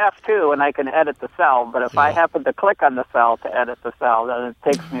press F2 and I can edit the cell, but if I happen to click on the cell to edit the cell, then it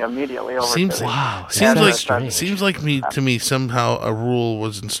takes me immediately over. Seems like to me somehow a rule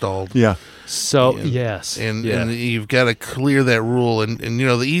was installed. Yeah. So yes, and you've got to clear that rule, and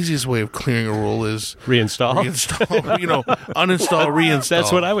the easiest way of clearing a rule is reinstall, uninstall, reinstall.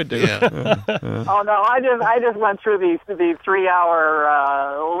 That's what I would do. Yeah. Oh no, I just went through the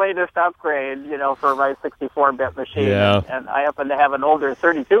 3-hour latest upgrade, for my 64-bit machine, and I happen to have an older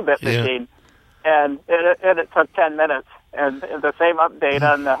 32-bit machine, and it took 10 minutes. And the same update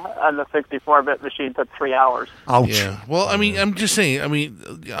on the 64-bit machine took 3 hours. Ouch. Yeah. Well, I'm just saying.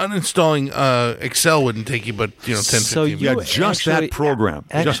 Uninstalling Excel wouldn't take you but 10, 15 minutes. That program.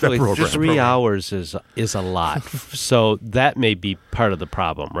 Just that program. 3 hours is a lot. So that may be part of the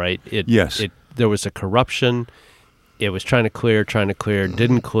problem, right? There was a corruption. It was trying to clear,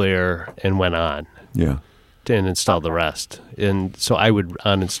 didn't clear, and went on. Yeah. And install the rest. And so I would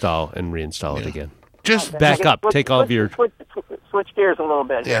uninstall and reinstall it again. Just back up. Take all of your. Switch gears a little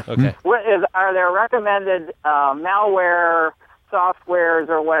bit. Yeah. Okay. Are there recommended malware softwares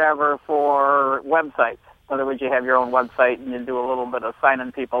or whatever for websites? In other words, you have your own website and you do a little bit of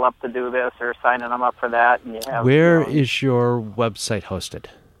signing people up to do this or signing them up for that, and you have. Where is your website hosted?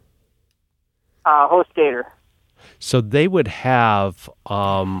 HostGator. So they would have,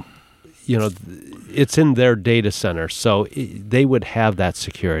 it's in their data center, so they would have that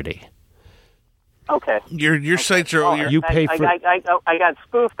security. Okay. Your sites are. You pay for. I got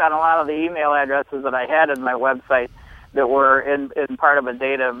spoofed on a lot of the email addresses that I had in my website that were in part of a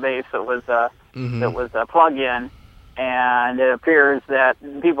database that was a plug-in, and it appears that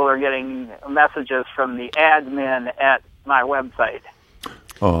people are getting messages from the admin at my website.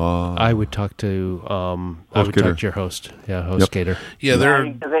 I would talk to your host. Yeah, HostGator. Yeah, they're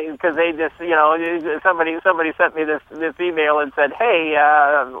because they just somebody sent me this email and said, "Hey,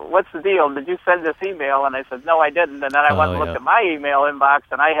 what's the deal? Did you send this email?" And I said, "No, I didn't." And then I went and looked at my email inbox,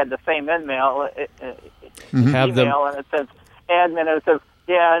 and I had the same email and it says admin, and it says.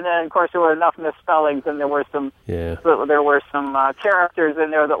 Yeah, and then of course there were enough misspellings, and there were some characters in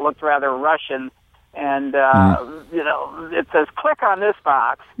there that looked rather Russian. And, it says, click on this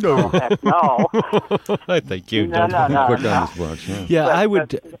box. No. Oh, heck no. Thank you. No. Click on this box, Yeah, I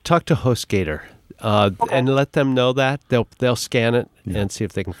would talk to HostGator and let them know that. They'll scan it and see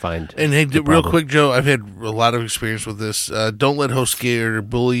if they can find And hey, real quick, Joe, I've had a lot of experience with this. Don't let HostGator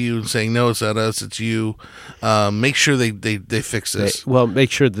bully you and saying, no, it's not us, it's you. Make sure they fix this.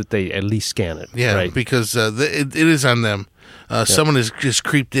 Make sure that they at least scan it. Yeah, right? Because it is on them. Someone has just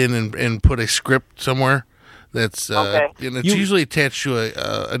creeped in and put a script somewhere that's it's usually attached to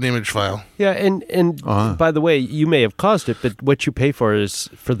an image file. Yeah, and by the way, you may have caused it, but what you pay for is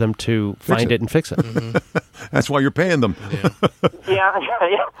for them to find it and fix it. Mm-hmm. That's why you're paying them. Yeah.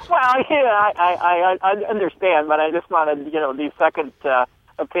 Well, I understand, but I just wanted the second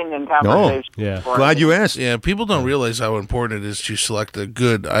opinion conversation. No. Yeah. Glad you asked. Yeah, people don't realize how important it is to select a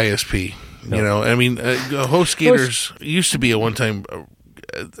good ISP. HostGators used to be at one time.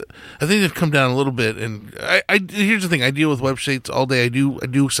 I think they've come down a little bit. And here's the thing: I deal with websites all day. I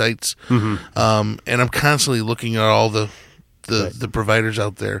do sites, and I'm constantly looking at all the providers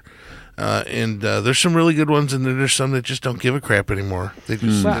out there. And there's some really good ones, and there's some that just don't give a crap anymore. They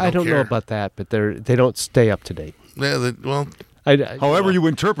just I don't know about that, but they don't stay up to date. Yeah, however you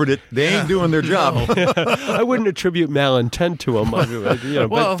interpret it, they ain't doing their job. I wouldn't attribute malintent to them, but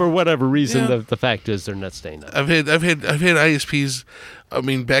for whatever reason, the fact is they're not staying up. I've had ISPs.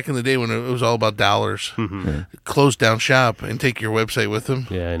 Back in the day when it was all about dollars, close down shop and take your website with them.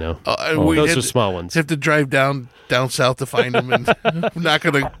 Yeah, I know. Those are small ones. Have to drive down south to find them and knock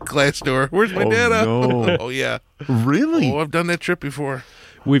on a glass door. Where's my data? No. Oh yeah, really? Oh, I've done that trip before.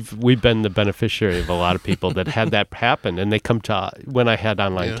 We've been the beneficiary of a lot of people that had that happen, and they come to when I had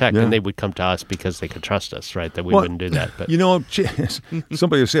online tech, and they would come to us because they could trust us, right? That we wouldn't do that. But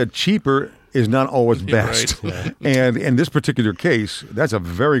somebody said cheaper is not always best, right. And in this particular case, that's a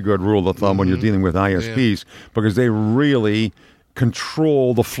very good rule of thumb when you're dealing with ISPs because they really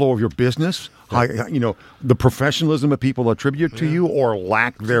control the flow of your business. The professionalism that people attribute to you or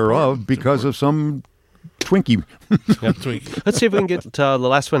lack thereof because of some Twinkie. Let's see if we can get the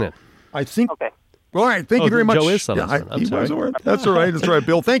last one in. I think All right, thank you very much. Joe is the last one. I'm sorry. That's all right. That's all right,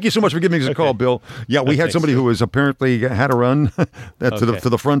 Bill. Thank you so much for giving us a call, Bill. Yeah, we had somebody who was apparently had to run to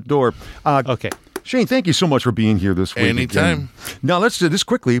the front door. Okay. Shane, thank you so much for being here this week. Anytime. Again. Now, let's do this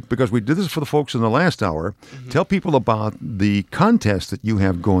quickly because we did this for the folks in the last hour. Tell people about the contest that you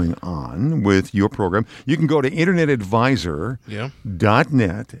have going on with your program. You can go to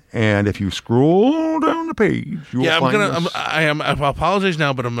internetadvisor.net, and if you scroll down the page, you'll find I apologize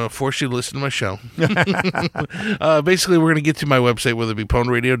now, but I'm going to force you to listen to my show. Basically, we're going to get to my website, whether it be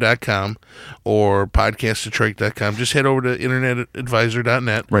pwnradio.com or podcastdetroit.com. Just head over to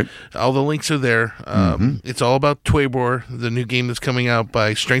internetadvisor.net. Right. All the links are there. It's all about Twaybor, the new game that's coming out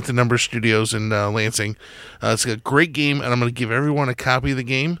by Strength in Numbers Studios in Lansing. It's a great game, and I'm going to give everyone a copy of the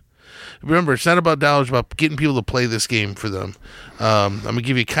game. Remember, it's not about dollars, it's about getting people to play this game for them. I'm going to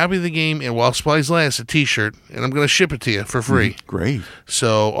give you a copy of the game, and while supplies last, a T-shirt, and I'm going to ship it to you for free. Great.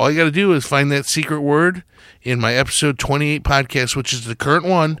 So all you got to do is find that secret word in my episode 28 podcast, which is the current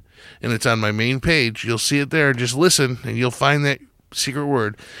one, and it's on my main page. You'll see it there. Just listen, and you'll find that secret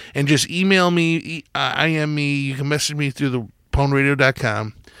word, and just email me, IM me. You can message me through the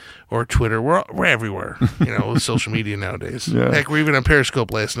pwnradio.com or Twitter. We're everywhere, with social media nowadays. Yeah. Heck, we're even on Periscope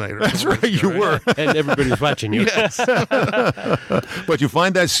last night. That's right, you were. And everybody's watching you. Yes. But you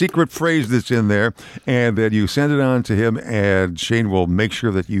find that secret phrase that's in there, and then you send it on to him, and Shane will make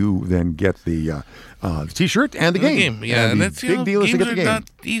sure that you then get the T-shirt and the game. Yeah, and that's big deal is to get the game.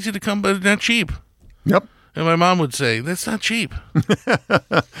 Not easy to come, but not cheap. Yep. And my mom would say, that's not cheap.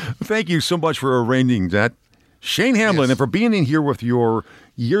 Thank you so much for arranging that, Shane Hamlin, and for being in here with your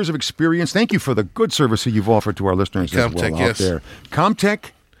years of experience. Thank you for the good service that you've offered to our listeners as well out there.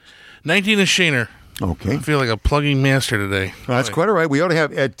 Comtech. 19 is Shaner. Okay. I feel like a plugging master today. That's quite all right. We ought to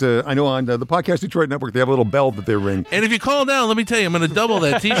have I know on the Podcast Detroit Network, they have a little bell that they ring. And if you call down, let me tell you, I'm going to double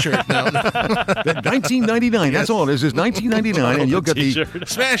that T-shirt now. $19.99. Yes. That's all it is. It's $19.99, and you'll get the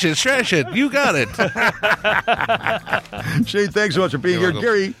smash it, trash it. You got it. Shane, thanks so much for being here.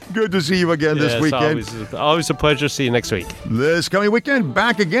 Gary, good to see you again this weekend. Always a pleasure. See you next week. This coming weekend,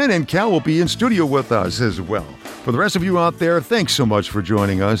 back again, and Cal will be in studio with us as well. For the rest of you out there, thanks so much for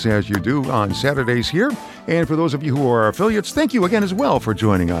joining us as you do on Saturdays here. And for those of you who are affiliates, thank you again as well for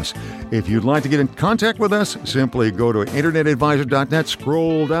joining us. If you'd like to get in contact with us, simply go to internetadvisor.net,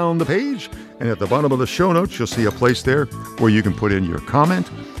 scroll down the page, and at the bottom of the show notes, you'll see a place there where you can put in your comment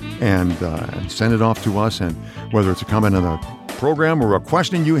and send it off to us. And whether it's a comment on the program or a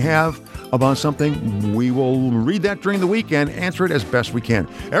question you have about something, we will read that during the week and answer it as best we can.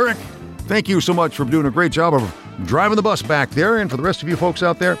 Eric, thank you so much for doing a great job of driving the bus back there. And for the rest of you folks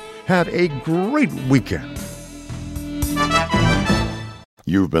out there, have a great weekend.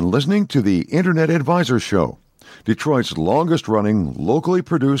 You've been listening to the Internet Advisor Show, Detroit's longest-running, locally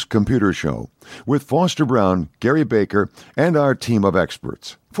produced computer show, with Foster Brown, Gary Baker, and our team of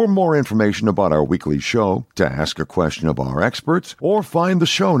experts. For more information about our weekly show, to ask a question of our experts, or find the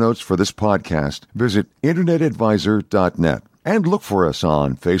show notes for this podcast, visit internetadvisor.net. And look for us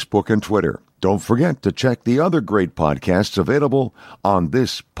on Facebook and Twitter. Don't forget to check the other great podcasts available on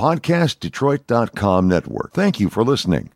this PodcastDetroit.com network. Thank you for listening.